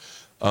feature.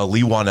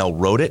 Lee Wanell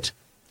wrote it.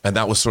 And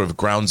that was sort of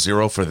ground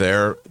zero for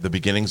the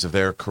beginnings of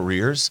their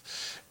careers.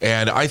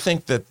 And I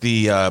think that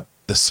the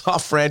Saw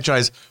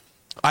franchise,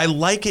 I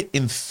like it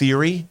in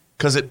theory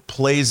because it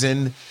plays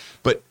in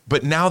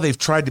But now they've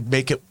tried to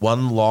make it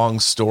one long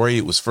story.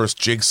 It was first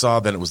Jigsaw,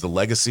 then it was the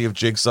legacy of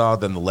Jigsaw,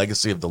 then the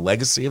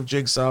legacy of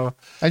Jigsaw.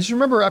 I just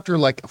remember after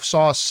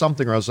saw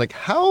something where I was like,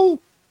 how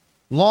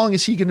long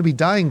is he going to be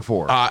dying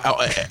for?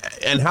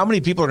 And how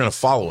many people are going to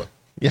follow it?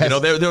 Yes. You know,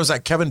 there was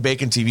that Kevin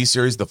Bacon TV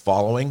series, The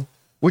Following.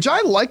 Which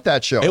I liked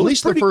that show, at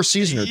least the first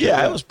season or two.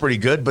 Yeah, it was pretty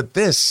good. But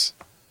this,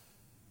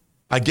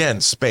 again,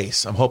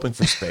 space. I'm hoping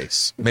for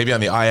space. Maybe on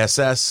the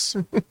ISS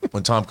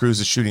when Tom Cruise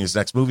is shooting his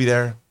next movie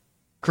there.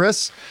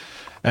 Chris?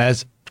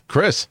 As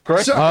Chris.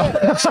 Chris? John?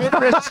 It's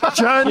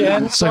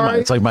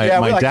like my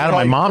dad and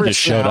my mom just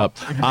showed up.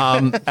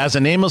 As a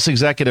nameless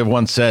executive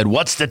once said,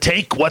 what's the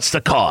take? What's the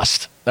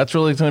cost? That's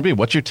really going to be.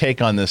 What's your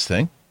take on this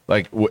thing?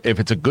 Like, if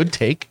it's a good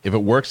take, if it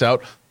works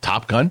out,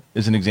 Top Gun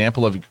is an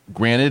example of,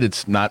 granted,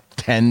 it's not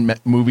 10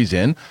 movies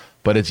in,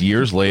 but it's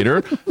years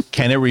later.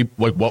 Can it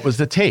what was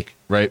the take,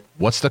 right?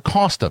 What's the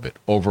cost of it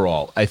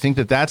overall? I think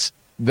that's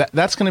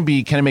going to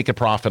be, can it make a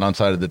profit on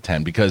side of the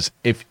 10? Because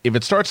if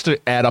it starts to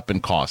add up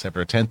in cost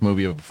after a 10th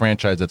movie of a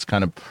franchise that's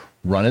kind of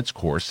run its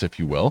course, if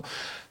you will,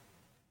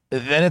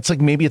 then it's like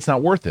maybe it's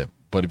not worth it.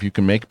 But if you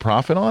can make a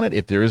profit on it,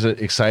 if there is an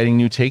exciting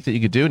new take that you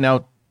could do.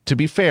 Now, to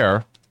be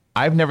fair,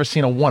 I've never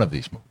seen a one of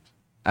these movies.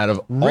 Out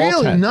of really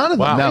all 10. none of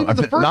them. Wow. Maybe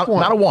the first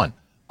one. Not a one.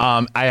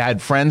 I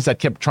had friends that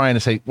kept trying to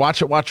say,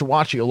 watch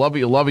it. You'll love it.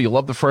 You'll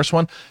love the first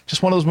one.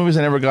 Just one of those movies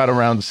I never got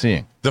around to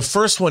seeing. The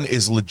first one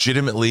is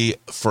legitimately,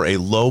 for a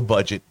low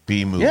budget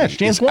B movie, yeah, it's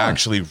James Wan.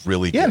 Actually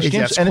really yeah, good.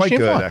 It's quite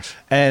good,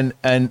 actually.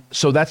 And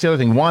so that's the other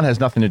thing. Wan has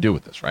nothing to do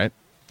with this, right?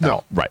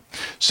 No. Right.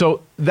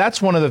 So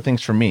that's one of the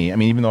things for me. I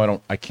mean, even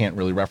though I can't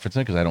really reference it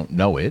because I don't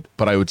know it,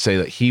 but I would say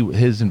that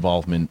his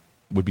involvement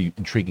would be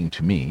intriguing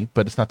to me,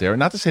 but it's not there.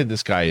 Not to say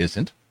this guy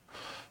isn't.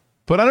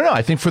 But I don't know.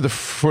 I think for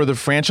the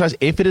franchise,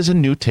 if it is a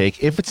new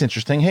take, if it's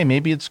interesting, hey,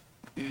 maybe it's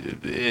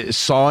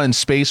Saw in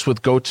space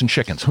with goats and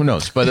chickens. Who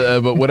knows?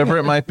 But whatever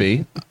it might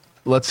be,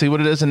 let's see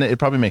what it is, and it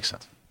probably makes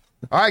sense.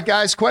 All right,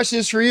 guys, question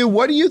is for you.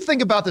 What do you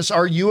think about this?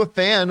 Are you a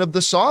fan of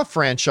the Saw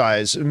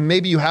franchise?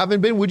 Maybe you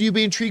haven't been. Would you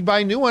be intrigued by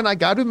a new one? I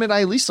got to admit,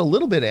 I at least a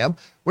little bit am.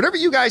 Whatever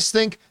you guys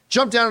think,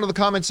 jump down into the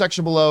comment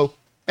section below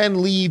and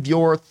leave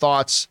your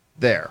thoughts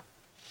there.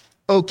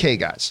 Okay,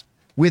 guys,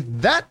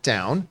 with that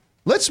down,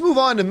 let's move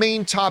on to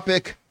main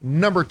topic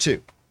number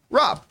 2.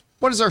 Rob,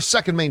 what is our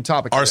second main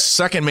topic Our today?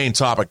 second main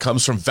topic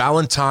comes from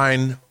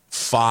Valentine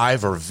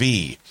 5 or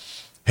V.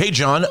 Hey,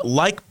 John,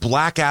 like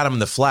Black Adam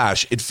and The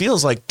Flash, it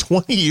feels like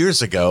 20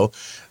 years ago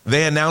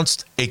they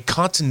announced a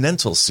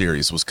Continental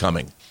series was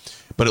coming,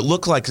 but it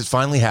looked like it's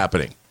finally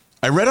happening.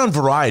 I read on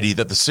Variety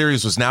that the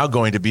series was now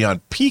going to be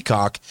on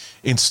Peacock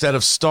instead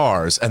of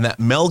Stars, and that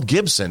Mel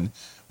Gibson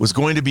was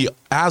going to be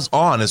as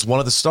one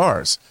of the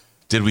stars.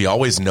 Did we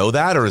always know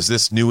that, or is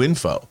this new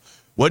info?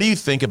 What do you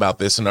think about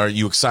this, and are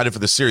you excited for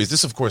the series?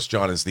 This, of course,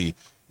 John, is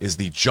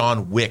the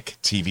John Wick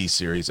TV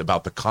series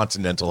about the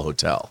Continental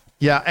Hotel.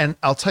 Yeah, and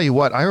I'll tell you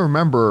what, I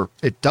remember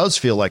it does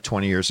feel like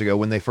 20 years ago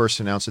when they first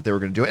announced that they were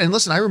going to do it. And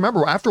listen, I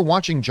remember after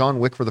watching John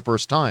Wick for the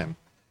first time,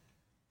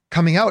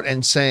 coming out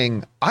and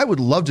saying, I would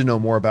love to know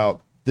more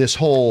about this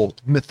whole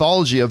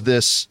mythology of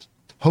this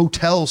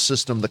hotel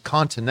system, the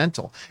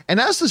Continental. And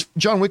as this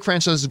John Wick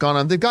franchise has gone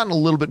on, they've gotten a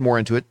little bit more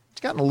into it.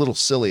 It's gotten a little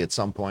silly at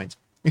some point.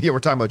 Yeah, we're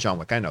talking about John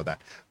Wick. I know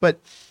that. But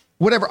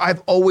whatever,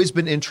 I've always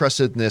been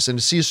interested in this, and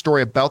to see a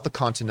story about the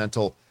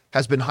Continental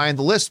has been high on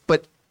the list,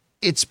 but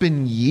it's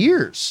been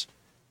years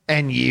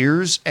and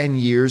years and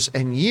years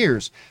and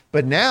years.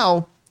 But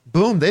now,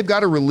 boom, they've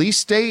got a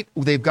release date.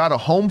 They've got a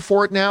home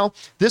for it now.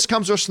 This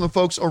comes to us from the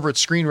folks over at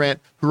Screen Rant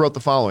who wrote the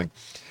following.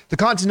 The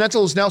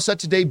Continental is now set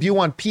to debut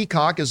on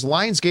Peacock as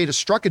Lionsgate has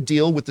struck a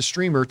deal with the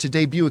streamer to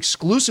debut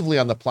exclusively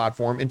on the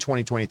platform in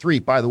 2023.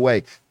 By the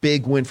way,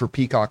 big win for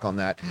Peacock on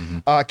that.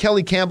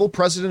 Kelly Campbell,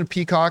 president of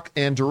Peacock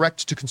and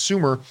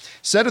direct-to-consumer,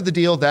 said of the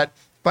deal that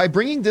by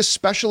bringing this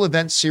special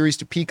event series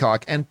to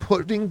Peacock and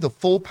putting the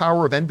full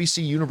power of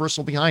NBC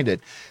Universal behind it,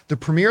 the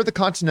premiere of the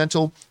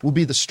Continental will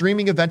be the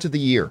streaming event of the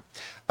year.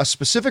 A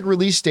specific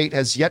release date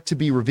has yet to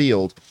be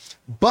revealed,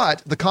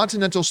 but the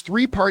Continental's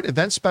 3-part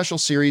event special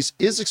series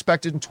is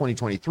expected in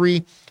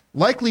 2023,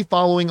 likely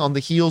following on the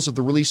heels of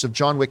the release of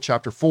John Wick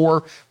Chapter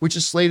 4, which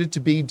is slated to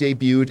be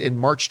debuted in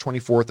March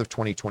 24th of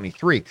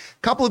 2023.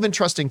 Couple of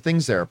interesting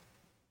things there.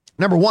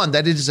 Number one,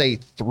 that it is a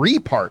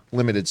 3-part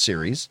limited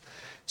series.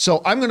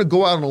 So I'm going to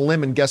go out on a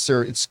limb and guess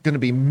it's going to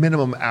be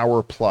minimum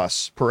hour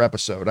plus per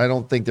episode. I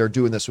don't think they're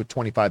doing this with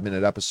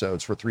 25-minute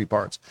episodes for 3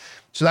 parts.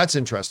 So that's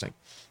interesting.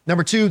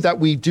 Number two, that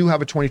we do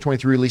have a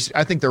 2023 release.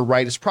 I think they're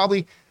right. It's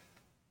probably,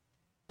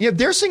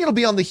 they're saying it'll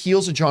be on the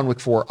heels of John Wick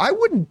 4. I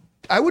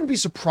wouldn't be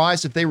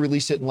surprised if they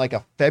released it in like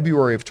a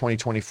February of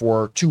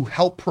 2024 to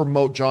help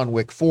promote John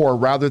Wick 4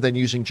 rather than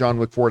using John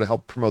Wick 4 to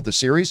help promote the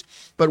series.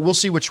 But we'll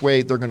see which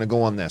way they're going to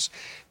go on this.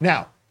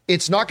 Now,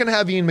 it's not going to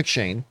have Ian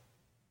McShane,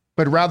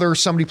 but rather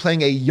somebody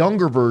playing a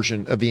younger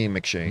version of Ian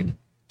McShane.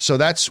 So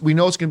we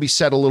know it's going to be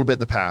set a little bit in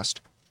the past.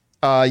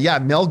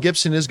 Mel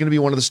Gibson is going to be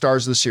one of the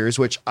stars of the series,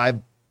 which I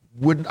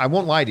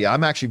won't lie to you,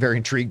 I'm actually very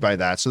intrigued by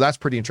that. So that's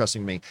pretty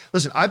interesting to me.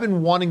 Listen, I've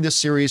been wanting this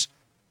series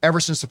ever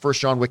since the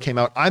first John Wick came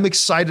out. I'm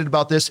excited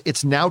about this.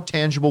 It's now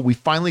tangible. We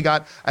finally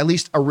got at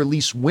least a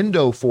release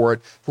window for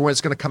it, for when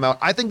it's going to come out.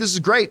 I think this is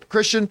great.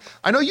 Christian,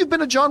 I know you've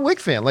been a John Wick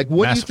fan. Like,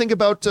 what do you think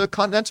about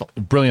Continental?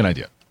 Brilliant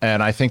idea.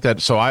 And I think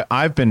that, so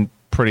I've been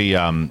pretty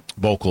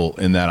vocal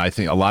in that I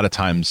think a lot of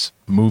times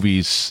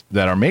movies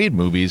that are made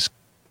movies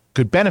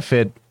could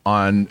benefit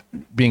on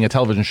being a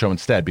television show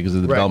instead because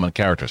of the development of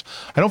characters.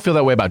 I don't feel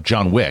that way about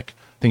John Wick.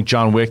 I think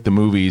John Wick, the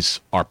movies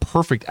are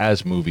perfect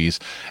as movies,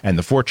 and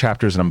the 4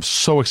 chapters, and I'm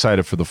so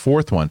excited for the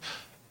 4th one.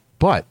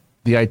 But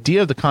the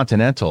idea of the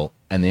Continental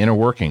and the inner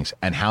workings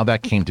and how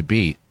that came to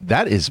be,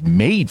 that is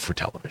made for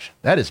television.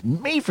 That is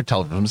made for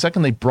television. From the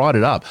second they brought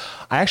it up,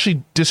 I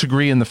actually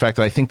disagree in the fact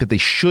that I think that they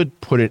should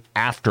put it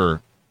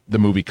after the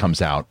movie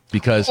comes out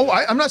because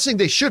I'm not saying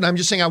they should. I'm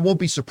just saying I won't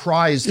be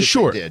surprised if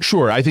they did.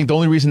 Sure. I think the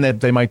only reason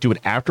that they might do it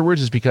afterwards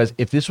is because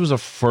if this was a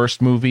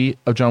first movie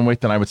of John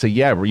Wick, then I would say,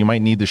 yeah, you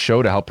might need the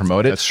show to help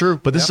promote it. That's true.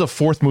 But this is a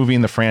 4th movie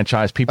in the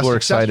franchise. People are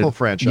excited. A successful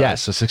franchise.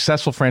 Yes, a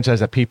successful franchise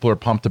that people are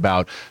pumped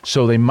about.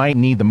 So they might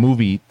need the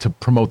movie to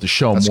promote the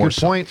show That's more. That's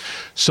a good point.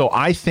 So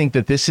I think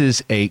that this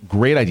is a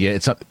great idea.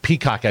 It's not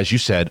Peacock, as you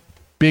said.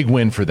 Big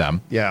win for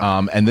them.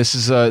 Yeah. And this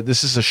is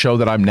a show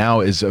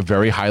that is a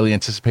very highly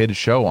anticipated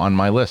show on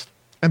my list.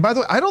 And by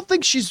the way, I don't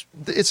think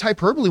it's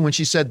hyperbole when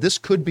she said this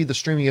could be the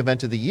streaming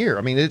event of the year.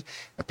 I mean,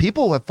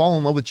 people have fallen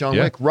in love with John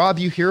Wick. Rob,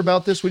 you hear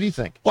about this? What do you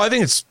think? Well, I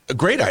think it's a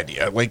great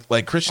idea.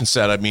 Like Christian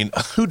said, I mean,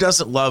 who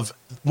doesn't love,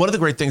 one of the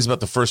great things about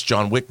the first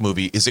John Wick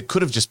movie is it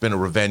could have just been a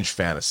revenge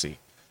fantasy.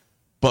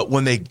 But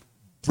when they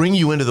bring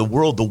you into the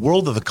world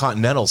of the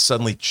Continental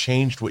suddenly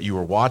changed what you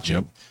were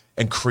watching.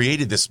 And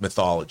created this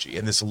mythology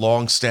and this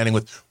long-standing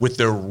with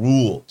their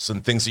rules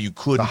and things that you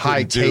couldn't do. The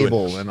high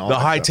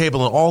table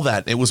and all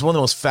that. It was one of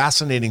the most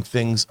fascinating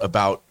things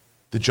about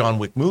the John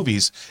Wick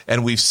movies,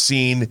 and we've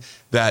seen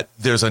that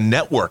there's a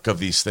network of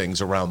these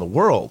things around the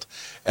world.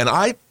 And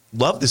I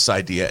love this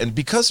idea. And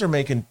because they're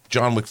making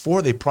John Wick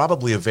 4, they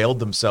probably availed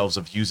themselves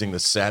of using the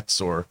sets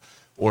or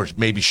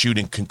maybe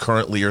shooting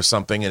concurrently or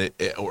something,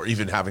 or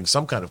even having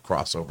some kind of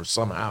crossover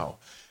somehow.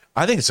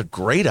 I think it's a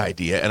great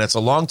idea, and it's a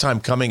long time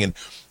coming. And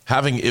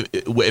having,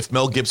 if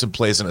Mel Gibson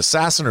plays an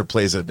assassin or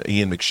plays an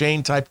Ian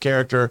McShane type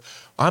character,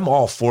 I'm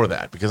all for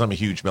that because I'm a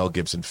huge Mel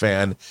Gibson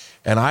fan,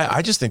 and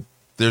I just think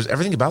there's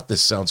everything about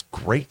this sounds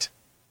great.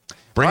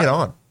 Bring it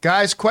on,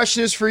 guys.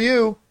 Question is for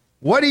you.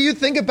 What do you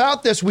think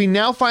about this? We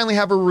now finally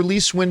have a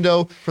release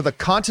window for the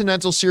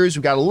Continental series.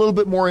 We've got a little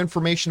bit more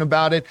information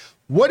about it.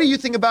 What do you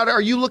think about it?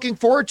 Are you looking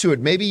forward to it?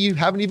 Maybe you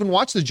haven't even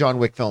watched the John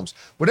Wick films.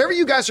 Whatever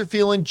you guys are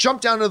feeling,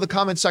 jump down to the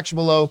comment section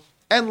below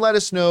and let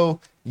us know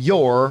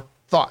your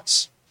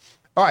thoughts.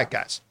 All right,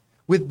 guys.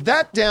 With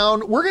that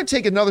down, we're going to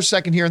take another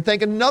second here and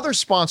thank another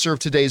sponsor of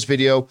today's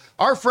video,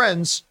 our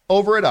friends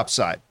over at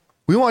Upside.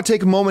 We want to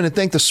take a moment and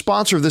thank the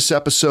sponsor of this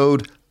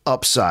episode,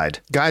 Upside.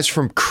 Guys,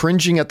 from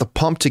cringing at the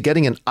pump to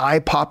getting an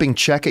eye-popping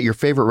check at your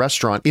favorite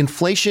restaurant,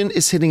 inflation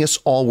is hitting us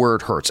all where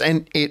it hurts,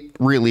 and it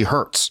really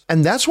hurts.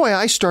 And that's why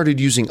I started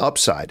using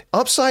Upside.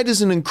 Upside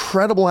is an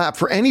incredible app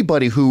for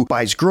anybody who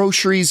buys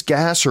groceries,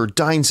 gas, or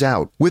dines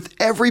out. With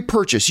every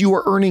purchase, you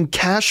are earning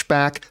cash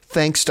back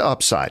thanks to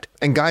Upside.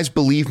 And guys,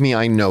 believe me,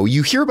 I know.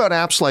 You hear about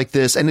apps like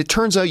this, and it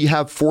turns out you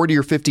have 40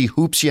 or 50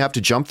 hoops you have to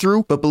jump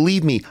through, but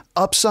believe me,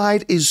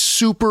 Upside is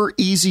super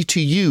easy to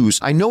use.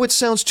 I know it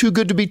sounds too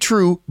good to be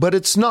true, but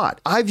it's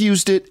not. I've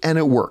used it and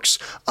it works.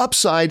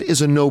 Upside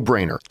is a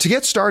no-brainer. To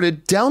get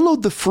started,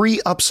 download the free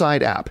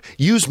Upside app.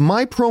 Use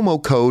my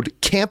promo code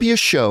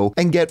CAMPIASHOW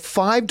and get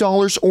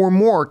 $5 or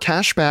more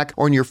cash back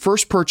on your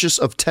first purchase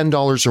of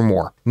 $10 or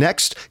more.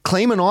 Next,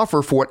 claim an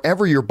offer for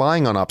whatever you're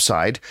buying on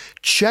Upside.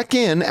 Check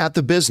in at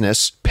the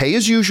business, pay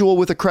as usual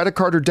with a credit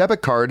card or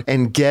debit card,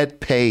 and get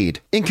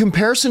paid. In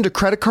comparison to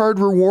credit card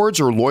rewards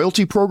or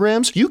loyalty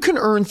programs, you can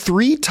earn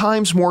 3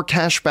 times more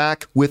cash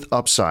back with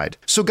Upside.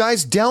 So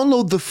guys,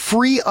 download the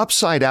free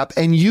Upside app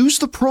and use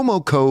the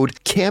promo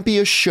code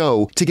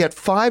CAMPIASHOW to get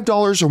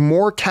 $5 or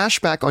more cash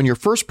back on your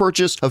first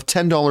purchase of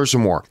 $10 or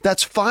more.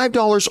 That's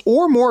 $5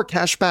 or more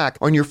cash back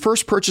on your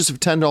first purchase of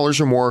 $10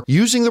 or more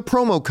using the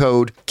promo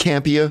code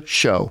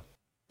CAMPIASHOW.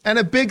 And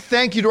a big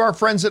thank you to our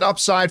friends at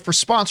Upside for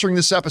sponsoring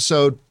this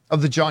episode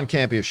of the John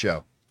Campea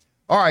Show.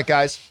 All right,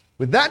 guys,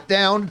 with that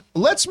down,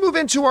 let's move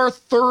into our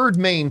third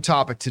main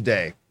topic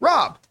today.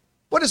 Rob,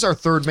 what is our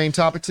third main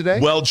topic today?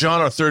 Well,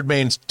 John, our third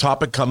main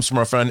topic comes from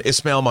our friend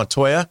Ismael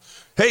Montoya.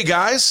 Hey,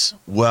 guys.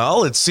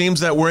 Well, it seems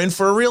that we're in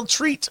for a real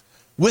treat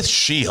with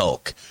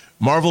She-Hulk.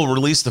 Marvel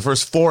released the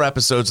first 4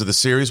 episodes of the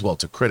series, well,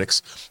 to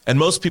critics, and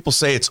most people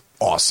say it's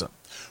awesome.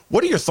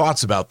 What are your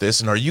thoughts about this,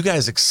 and are you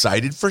guys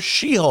excited for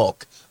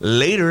She-Hulk?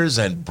 Laters,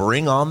 and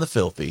bring on the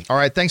filthy. All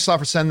right, thanks a lot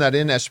for sending that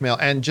in, Ishmael.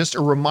 And just a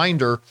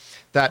reminder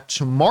that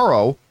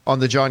tomorrow on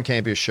the John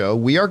Campea Show,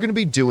 we are going to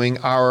be doing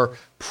our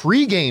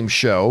pregame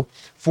show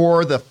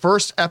for the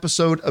first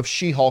episode of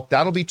She-Hulk.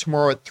 That'll be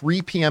tomorrow at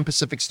 3 p.m.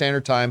 Pacific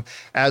Standard Time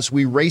as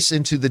we race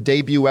into the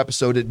debut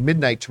episode at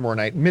midnight tomorrow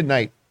night,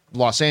 midnight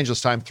Los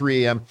Angeles time,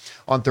 3 a.m.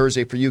 on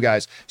Thursday for you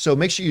guys. So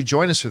make sure you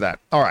join us for that.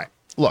 All right,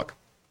 look,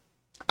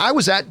 I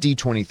was at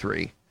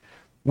D23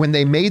 when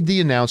they made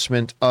the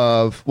announcement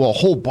of, well, a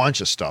whole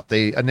bunch of stuff.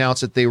 They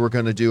announced that they were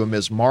going to do a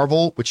Ms.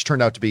 Marvel, which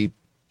turned out to be,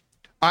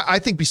 I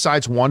think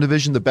besides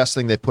WandaVision, the best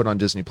thing they put on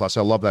Disney Plus.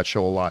 I love that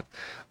show a lot.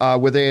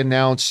 Where they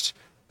announced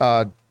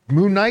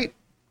Moon Knight.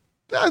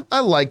 I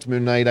liked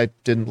Moon Knight. I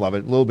didn't love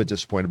it. A little bit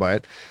disappointed by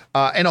it.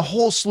 And a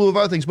whole slew of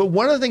other things. But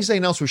one of the things they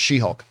announced was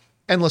She-Hulk.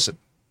 And listen.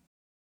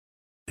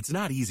 It's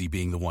not easy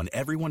being the one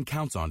everyone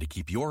counts on to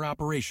keep your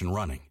operation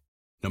running,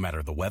 no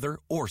matter the weather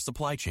or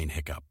supply chain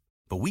hiccup.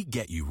 But we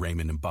get you,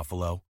 Raymond in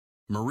Buffalo,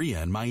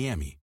 Maria in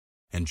Miami,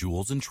 and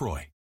Jules in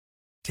Troy.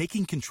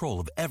 Taking control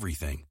of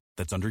everything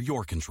that's under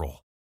your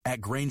control.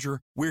 At Grainger,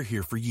 we're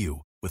here for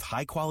you with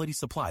high-quality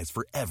supplies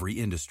for every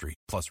industry,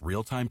 plus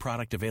real-time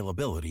product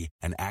availability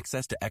and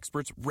access to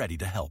experts ready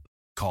to help.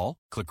 Call,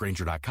 click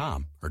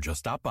Grainger.com, or just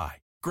stop by.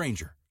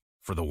 Grainger,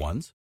 for the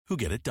ones who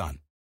get it done.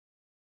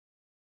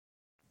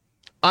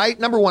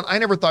 Number one, I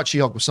never thought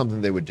She-Hulk was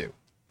something they would do.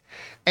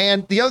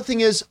 And the other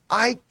thing is,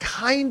 I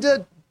kind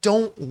of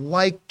don't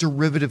like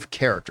derivative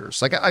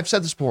characters. Like I've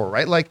said this before,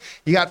 right? Like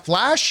you got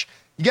Flash,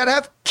 you got to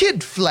have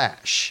Kid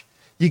Flash.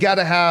 You got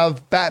to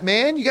have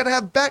Batman, you got to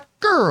have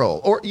Batgirl.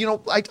 Or,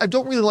 I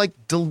don't really like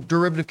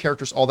derivative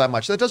characters all that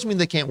much. That doesn't mean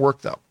they can't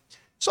work, though.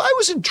 So I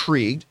was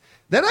intrigued.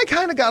 Then I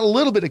kind of got a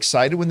little bit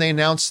excited when they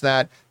announced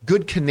that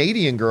good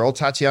Canadian girl,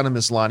 Tatiana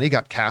Maslany,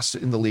 got cast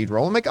in the lead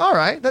role. I'm like, all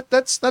right,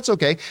 that's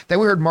okay. Then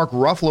we heard Mark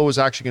Ruffalo was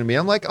actually going to be.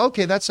 I'm like,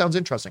 okay, that sounds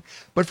interesting.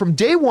 But from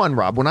day one,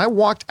 Rob, when I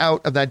walked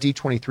out of that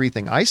D23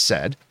 thing, I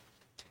said,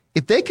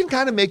 if they can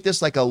kind of make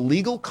this like a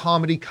legal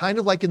comedy, kind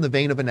of like in the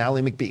vein of an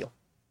Ally McBeal,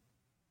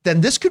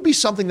 then this could be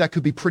something that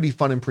could be pretty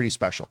fun and pretty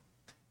special.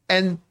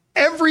 And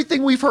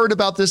everything we've heard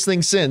about this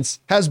thing since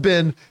has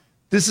been,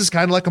 this is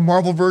kind of like a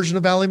Marvel version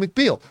of Ally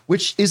McBeal,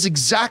 which is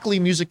exactly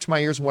music to my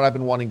ears and what I've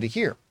been wanting to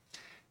hear.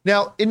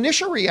 Now,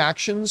 initial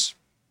reactions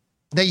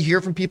that you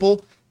hear from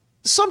people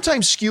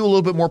sometimes skew a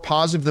little bit more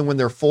positive than when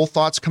their full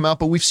thoughts come out,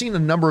 but we've seen a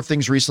number of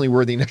things recently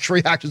where the initial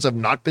reactions have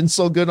not been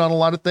so good on a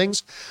lot of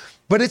things.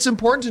 But it's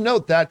important to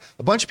note that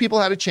a bunch of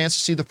people had a chance to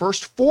see the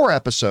first 4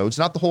 episodes,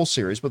 not the whole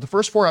series, but the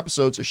first 4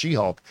 episodes of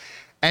She-Hulk.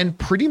 And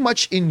pretty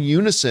much in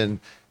unison,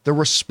 the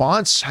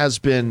response has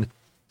been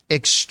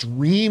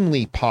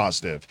extremely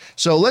positive.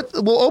 So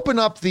we'll open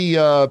up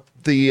the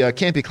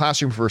Campy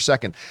Classroom for a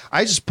second.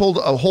 I just pulled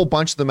a whole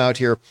bunch of them out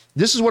here.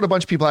 This is what a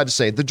bunch of people had to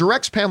say. The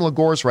Direct's Pamela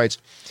Gores writes,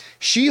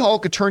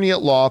 She-Hulk Attorney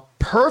at Law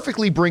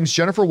perfectly brings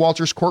Jennifer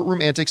Walters'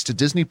 courtroom antics to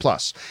Disney+.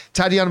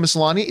 Tatiana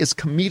Maslany is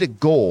comedic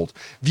gold.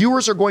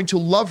 Viewers are going to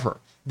love her.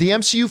 The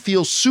MCU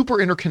feels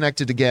super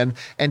interconnected again,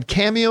 and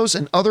cameos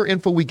and other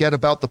info we get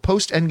about the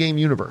post-Endgame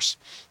universe.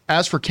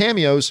 As for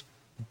cameos,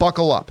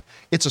 buckle up.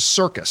 It's a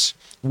circus.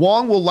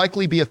 Wong will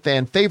likely be a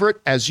fan favorite,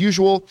 as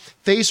usual.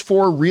 Phase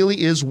 4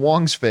 really is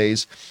Wong's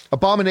phase.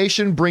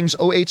 Abomination brings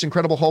 08's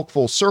Incredible Hulk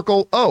full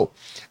circle. Oh,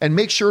 and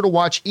make sure to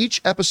watch each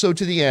episode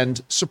to the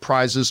end.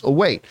 Surprises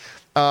await.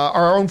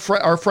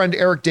 Our friend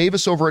Eric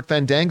Davis over at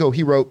Fandango,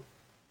 he wrote,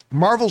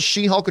 Marvel's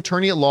She-Hulk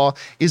Attorney at Law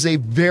is a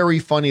very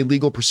funny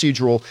legal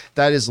procedural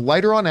that is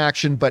lighter on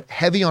action but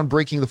heavy on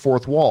breaking the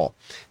fourth wall.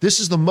 This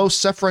is the most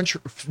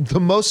self-referential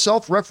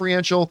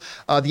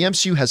the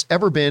MCU has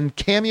ever been.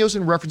 Cameos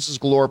and references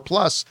galore,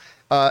 plus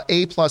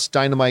A+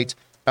 Dynamite.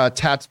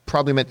 Tat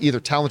probably meant either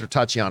Talent or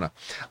Tatiana.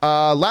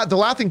 The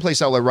Laughing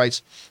Place outlet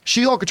writes,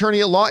 She-Hulk Attorney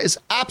at Law is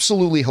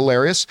absolutely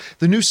hilarious.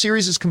 The new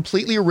series is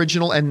completely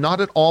original and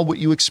not at all what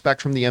you expect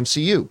from the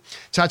MCU.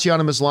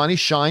 Tatiana Maslany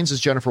shines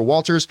as Jennifer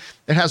Walters.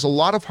 It has a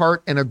lot of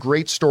heart and a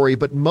great story,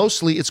 but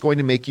mostly it's going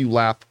to make you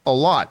laugh a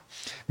lot.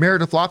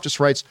 Meredith Loftus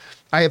writes,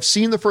 I have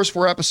seen the first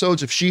 4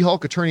 episodes of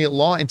She-Hulk Attorney at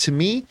Law, and to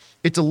me,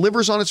 it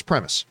delivers on its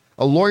premise.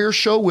 A lawyer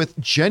show with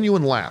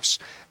genuine laughs.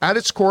 At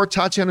its core,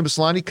 Tatiana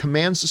Maslany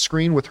commands the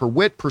screen with her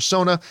wit,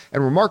 persona,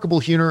 and remarkable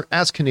humor,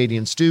 as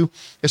Canadians do,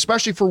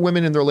 especially for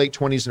women in their late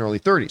 20s and early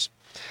 30s.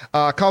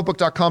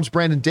 Comicbook.com's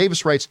Brandon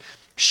Davis writes,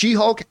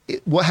 She-Hulk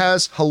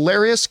has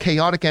hilarious,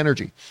 chaotic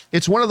energy.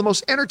 It's one of the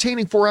most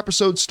entertaining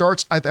 4-episode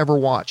starts I've ever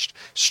watched.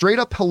 Straight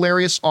up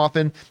hilarious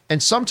often,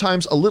 and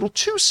sometimes a little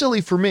too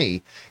silly for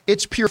me.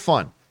 It's pure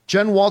fun.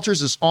 Jen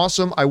Walters is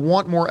awesome. I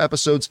want more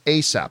episodes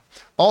ASAP.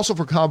 Also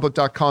for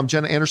comicbook.com,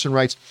 Jenna Anderson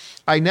writes,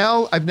 I've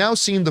now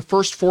seen the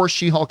first 4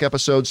 She-Hulk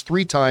episodes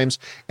 3 times,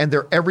 and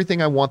they're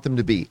everything I want them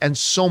to be, and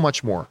so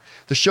much more.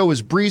 The show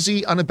is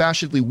breezy,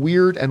 unabashedly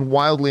weird, and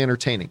wildly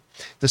entertaining.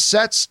 This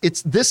sets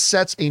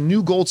a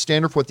new gold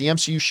standard for what the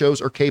MCU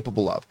shows are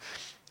capable of.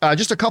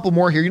 Just a couple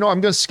more here. I'm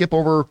going to skip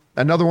over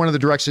another one of the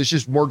directs. It's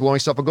just more glowing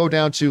stuff. I'll go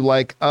down to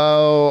I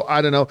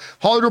don't know.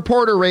 Hollywood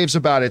Reporter raves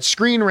about it.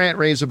 Screen Rant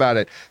raves about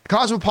it.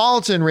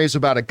 Cosmopolitan raves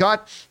about it.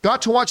 Got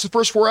to watch the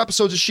first 4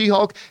 episodes of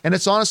She-Hulk, and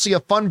it's honestly a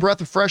fun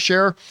breath of fresh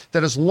air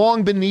that has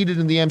long been needed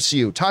in the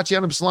MCU.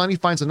 Tatiana Maslany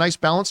finds a nice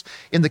balance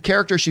in the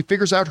character. She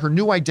figures out her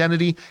new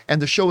identity,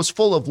 and the show is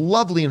full of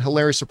lovely and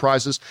hilarious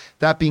surprises.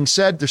 That being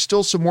said, there's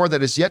still some more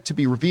that is yet to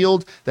be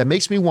revealed that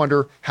makes me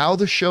wonder how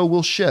the show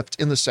will shift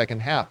in the second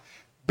half.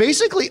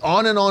 Basically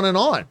on and on and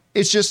on.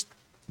 It's just,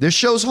 this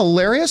show's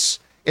hilarious.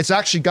 It's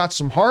actually got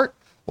some heart,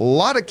 a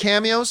lot of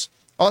cameos,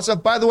 all that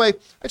stuff. By the way,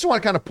 I just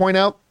want to kind of point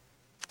out,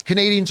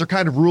 Canadians are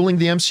kind of ruling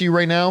the MCU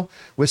right now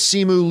with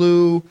Simu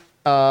Liu,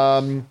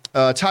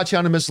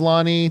 Tatiana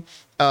Maslany.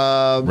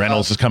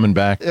 Reynolds is coming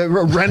back.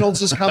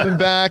 Reynolds is coming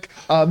back.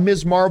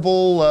 Ms.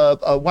 Marvel.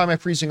 Why am I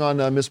freezing on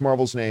Ms.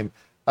 Marvel's name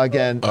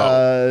again?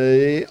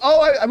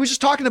 I was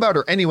just talking about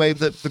her. Anyway,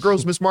 the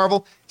girl's Ms.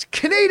 Marvel. It's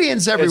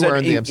Canadians everywhere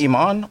in the MCU.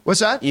 Iman?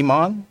 What's that?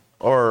 Iman?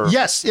 Or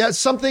yes,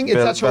 something.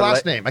 That's her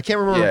last name. I can't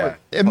remember.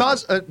 Yeah. I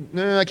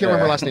can't remember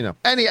her last name now.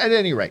 At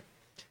any rate,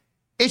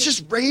 it's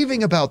just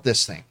raving about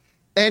this thing.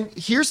 And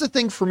here's the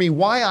thing for me,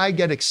 why I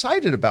get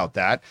excited about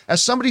that,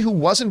 as somebody who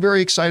wasn't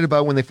very excited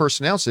about when they first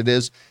announced it,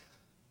 is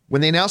when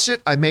they announced it,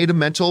 I made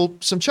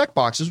some check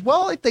boxes.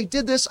 Well, if they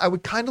did this, I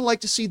would kind of like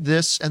to see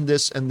this and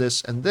this and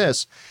this and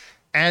this.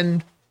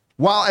 And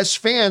while as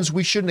fans,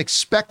 we shouldn't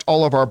expect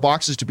all of our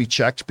boxes to be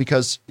checked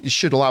because it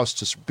should allow us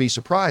to be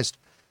surprised,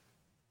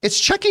 it's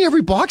checking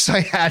every box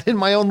I had in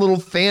my own little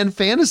fan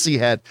fantasy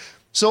head.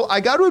 So I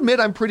got to admit,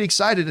 I'm pretty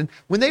excited. And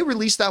when they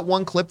released that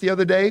one clip the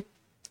other day,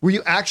 where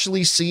you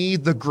actually see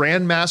the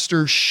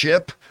Grandmaster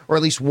ship, or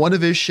at least one of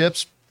his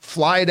ships,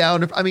 fly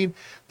down. I mean,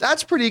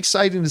 that's pretty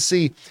exciting to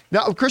see.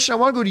 Now, Christian, I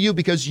want to go to you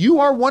because you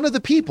are one of the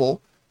people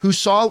who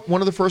saw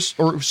the first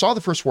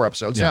 4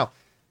 episodes. Yeah. Now,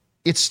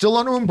 it's still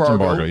under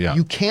embargo. Yeah.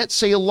 You can't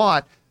say a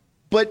lot,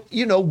 but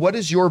what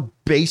is your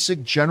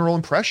basic general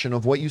impression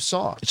of what you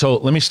saw? So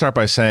let me start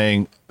by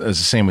saying, as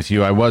the same with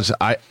you,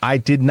 I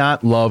did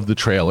not love the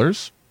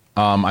trailers.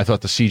 I thought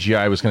the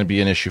CGI was going to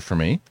be an issue for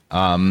me.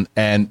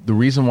 And the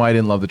reason why I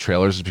didn't love the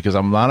trailers is because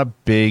I'm not a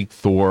big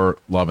Thor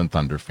Love and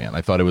Thunder fan.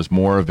 I thought it was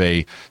more of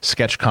a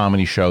sketch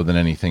comedy show than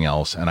anything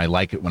else. And I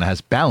like it when it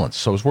has balance.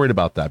 So I was worried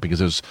about that because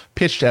it was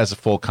pitched as a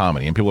full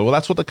comedy. And people were, well,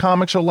 that's what the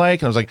comics are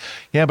like. And I was like,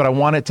 yeah, but I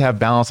want it to have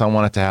balance. I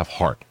want it to have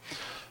heart.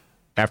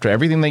 After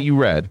everything that you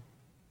read,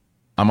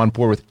 I'm on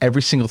board with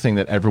every single thing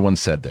that everyone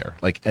said there.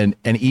 And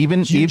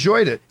even you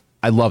enjoyed it.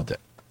 I loved it.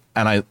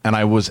 And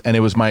it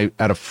was my,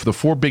 out of the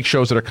 4 big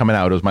shows that are coming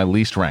out, it was my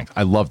least ranked.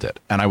 I loved it.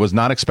 And I was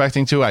not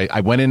expecting to. I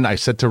went in, I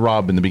said to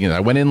Rob in the beginning, I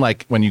went in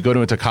like when you go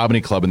to a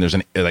comedy club and there's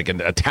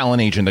a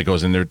talent agent that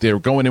goes in there, they're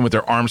going in with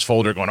their arms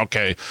folded going,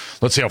 okay,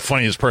 let's see how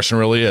funny this person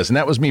really is. And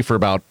that was me for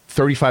about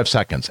 35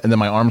 seconds. And then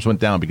my arms went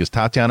down because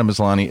Tatiana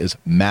Maslany is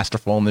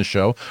masterful in this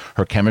show.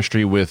 Her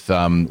chemistry with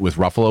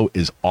Ruffalo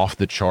is off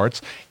the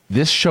charts.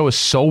 This show is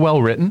so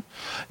well written.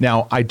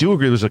 Now, I do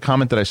agree. There's a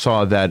comment that I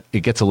saw that it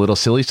gets a little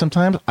silly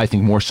sometimes. I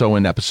think more so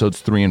in episodes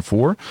 3 and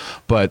 4,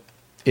 but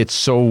it's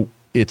so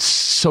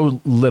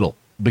little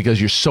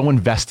because you're so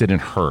invested in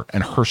her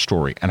and her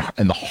story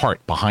and the heart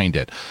behind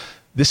it.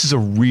 This is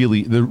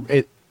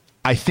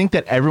I think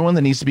that everyone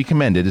that needs to be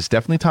commended is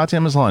definitely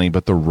Tatiana Maslany,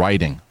 but the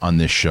writing on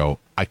this show,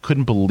 I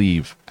couldn't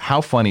believe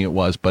how funny it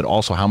was, but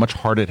also how much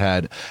heart it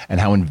had and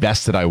how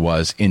invested I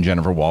was in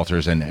Jennifer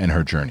Walters and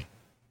her journey.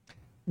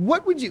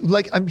 What would you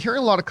like? I'm hearing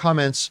a lot of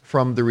comments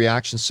from the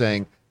reactions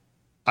saying,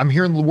 I'm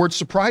hearing the word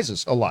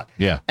surprises a lot.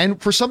 Yeah. And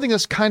for something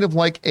that's kind of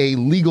like a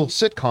legal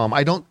sitcom,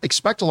 I don't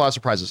expect a lot of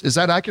surprises. Is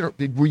that accurate?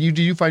 Do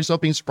you find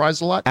yourself being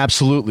surprised a lot?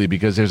 Absolutely,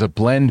 because there's a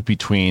blend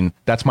between,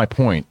 that's my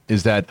point,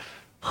 is that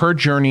her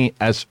journey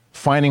as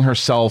finding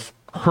herself,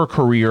 her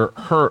career,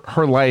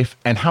 her life,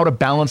 and how to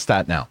balance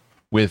that now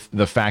with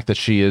the fact that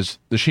she is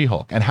the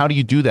She-Hulk. And how do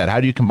you do that? How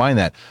do you combine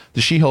that?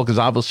 The She-Hulk is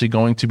obviously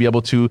going to be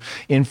able to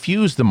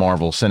infuse the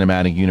Marvel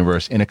Cinematic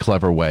Universe in a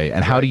clever way.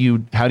 And how do you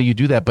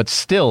do that, but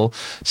still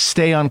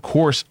stay on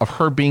course of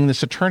her being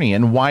this attorney?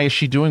 And why is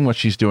she doing what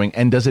she's doing?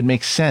 And does it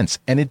make sense?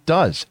 And it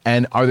does.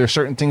 And are there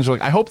certain things where,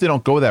 like, I hope they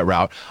don't go that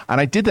route? And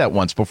I did that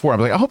once before. I'm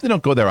like, I hope they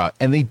don't go that route.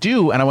 And they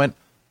do. And I went,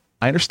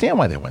 I understand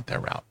why they went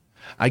that route.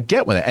 I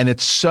get with it. And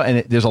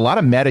there's a lot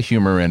of meta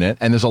humor in it.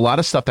 And there's a lot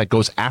of stuff that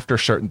goes after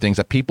certain things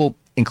that people,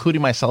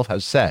 including myself,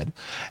 have said.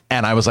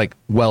 And I was like,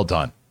 well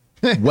done.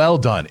 Well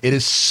done. It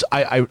is.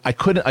 I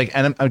couldn't, like,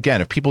 and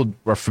again, if people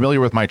are familiar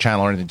with my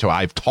channel or anything too,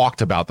 I've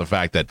talked about the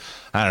fact that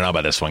I don't know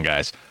about this one,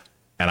 guys.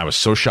 And I was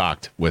so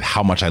shocked with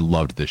how much I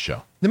loved this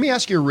show. Let me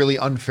ask you a really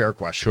unfair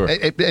question.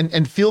 Sure.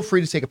 And feel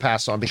free to take a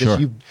pass on because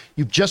Sure.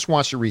 you've just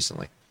watched it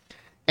recently.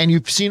 And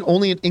you've seen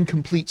only an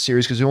incomplete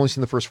series because you've only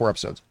seen the first 4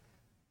 episodes.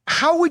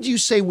 How would you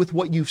say, with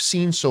what you've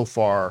seen so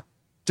far,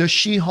 does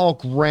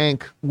She-Hulk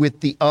rank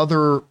with the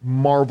other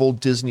Marvel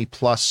Disney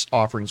Plus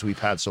offerings we've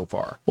had so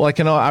far? Well, I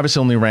can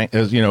obviously only rank,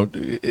 as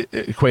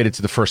equated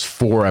to the first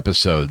 4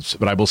 episodes,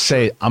 but I will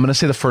say, I'm going to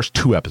say the first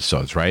 2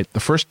 episodes, right? The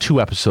first 2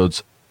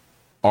 episodes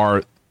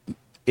are,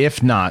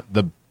 if not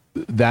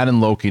that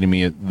and Loki to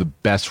me, the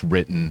best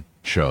written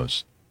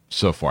shows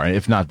so far,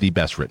 if not the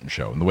best written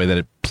show, in the way that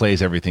it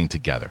plays everything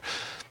together.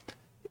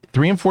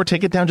 3 and 4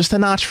 take it down just a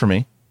notch for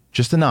me.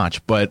 Just a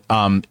notch, but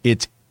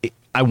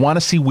I want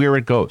to see where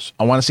it goes.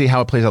 I want to see how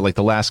it plays out. Like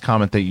the last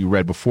comment that you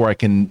read before, I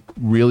can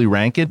really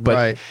rank it,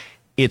 but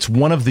It's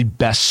one of the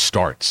best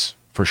starts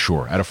for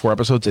sure. Out of 4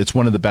 episodes, it's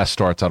one of the best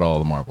starts out of all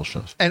the Marvel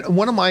shows. And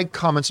one of my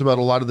comments about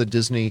a lot of the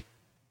Disney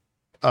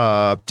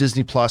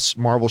Plus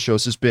Marvel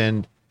shows has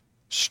been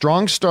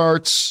strong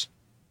starts,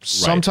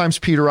 sometimes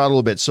peter out a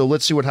little bit. So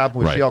let's see what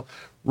happened with She-Hulk.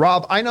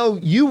 Rob, I know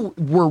you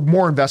were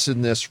more invested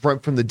in this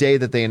from the day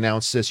that they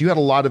announced this. You had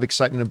a lot of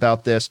excitement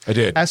about this. I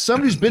did. As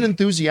somebody who's been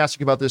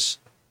enthusiastic about this,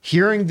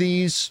 hearing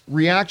these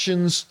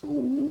reactions,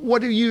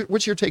 what's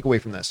your takeaway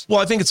from this? Well,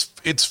 I think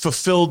it's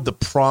fulfilled the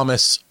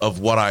promise of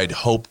what I'd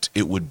hoped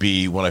it would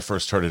be when I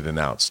first heard it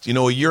announced. You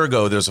know, a year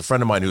ago, there's a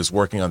friend of mine who was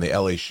working on the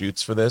LA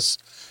shoots for this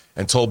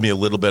and told me a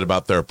little bit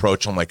about their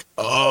approach. I'm like,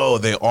 oh,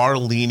 they are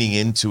leaning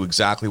into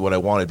exactly what I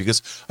wanted,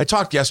 because I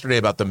talked yesterday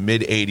about the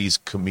mid-'80s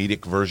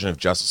comedic version of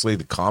Justice League,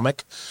 the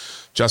comic,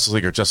 Justice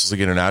League or Justice League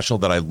International,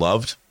 that I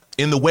loved.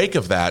 In the wake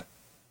of that,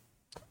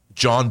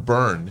 John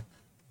Byrne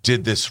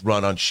did this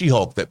run on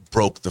She-Hulk that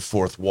broke the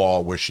fourth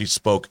wall, where she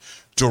spoke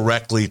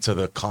directly to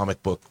the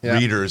comic book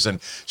readers, and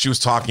she was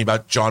talking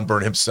about John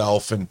Byrne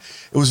himself, and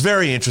it was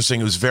very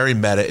interesting. It was very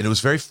meta, and it was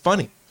very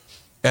funny.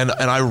 And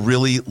I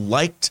really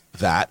liked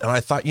that. And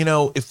I thought, you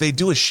know, if they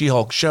do a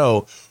She-Hulk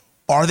show,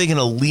 are they going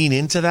to lean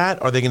into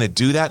that? Are they going to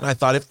do that? And I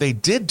thought if they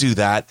did do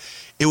that,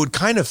 it would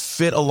kind of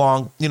fit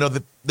along, you know,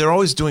 they're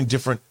always doing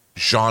different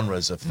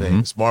genres of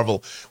things.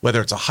 Marvel,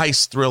 whether it's a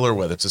heist thriller,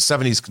 whether it's a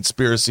 70s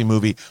conspiracy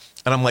movie.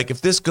 And I'm like,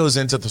 if this goes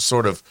into the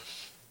sort of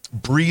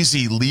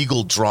breezy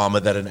legal drama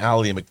that an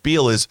Ally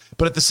McBeal is,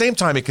 but at the same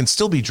time, it can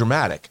still be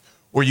dramatic.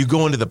 Or you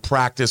go into the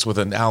practice with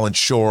an Alan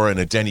Shore and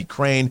a Denny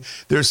Crane.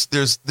 There's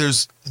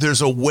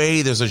a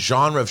way, there's a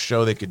genre of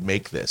show they could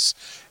make this,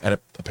 and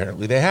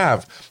apparently they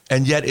have,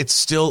 and yet it's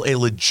still a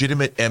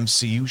legitimate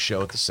MCU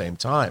show at the same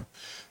time.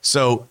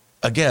 So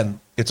again,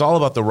 it's all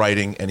about the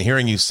writing, and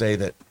hearing you say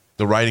that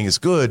the writing is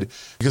good,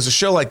 because a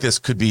show like this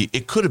could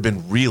have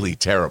been really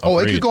terrible. Oh,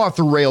 it could go off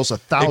the rails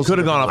 1,000. It could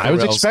have gone off the I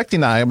was rails.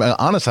 expecting that. I'm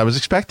honest. I was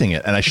expecting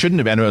it, and I shouldn't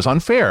have been. It was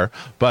unfair,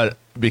 but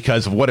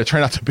because of what it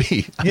turned out to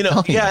be, You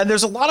know, yeah, and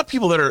there's a lot of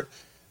people that are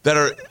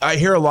I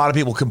hear a lot of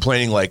people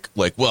complaining like,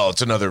 well,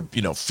 it's another,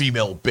 you know,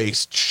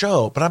 female-based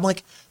show, but I'm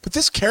like, but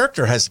this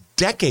character has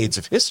decades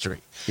of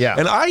history. Yeah.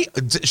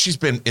 And she's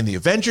been in the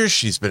Avengers,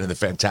 she's been in the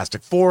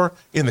Fantastic Four,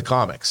 in the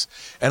comics.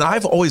 And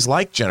I've always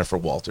liked Jennifer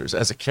Walters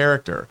as a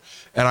character.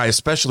 And I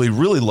especially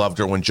really loved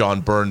her when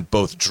John Byrne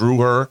both drew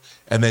her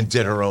and then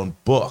did her own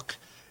book.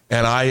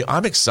 And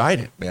I'm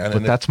excited, man.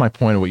 But that's my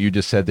point of what you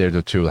just said there,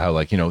 though, too, how,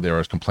 like, you know, there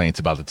was complaints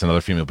about it's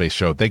another female-based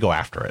show. They go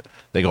after it.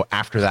 They go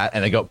after that,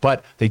 and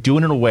but they do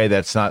it in a way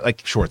that's not,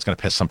 like, sure, it's going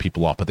to piss some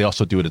people off, but they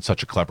also do it in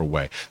such a clever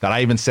way that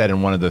I even said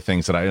in one of the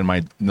things that in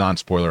my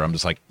non-spoiler, I'm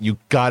just like, you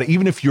got to,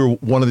 even if you're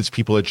one of these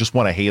people that just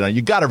want to hate on it,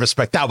 you got to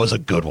respect that was a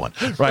good one,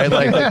 right?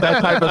 Like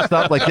that type of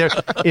stuff. Like,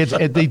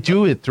 they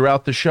do it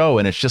throughout the show,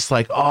 and it's just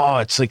like, oh,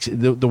 it's like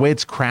the way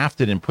it's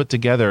crafted and put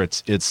together,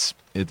 it's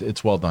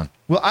well done.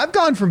 Well, I've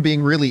gone from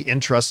being really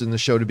interested in the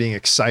show to being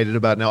excited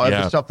about now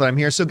other stuff that I'm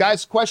here. So,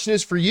 guys, the question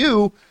is for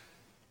you.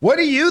 What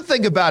do you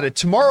think about it?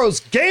 Tomorrow's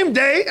game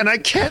day, and I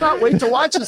cannot wait to watch this.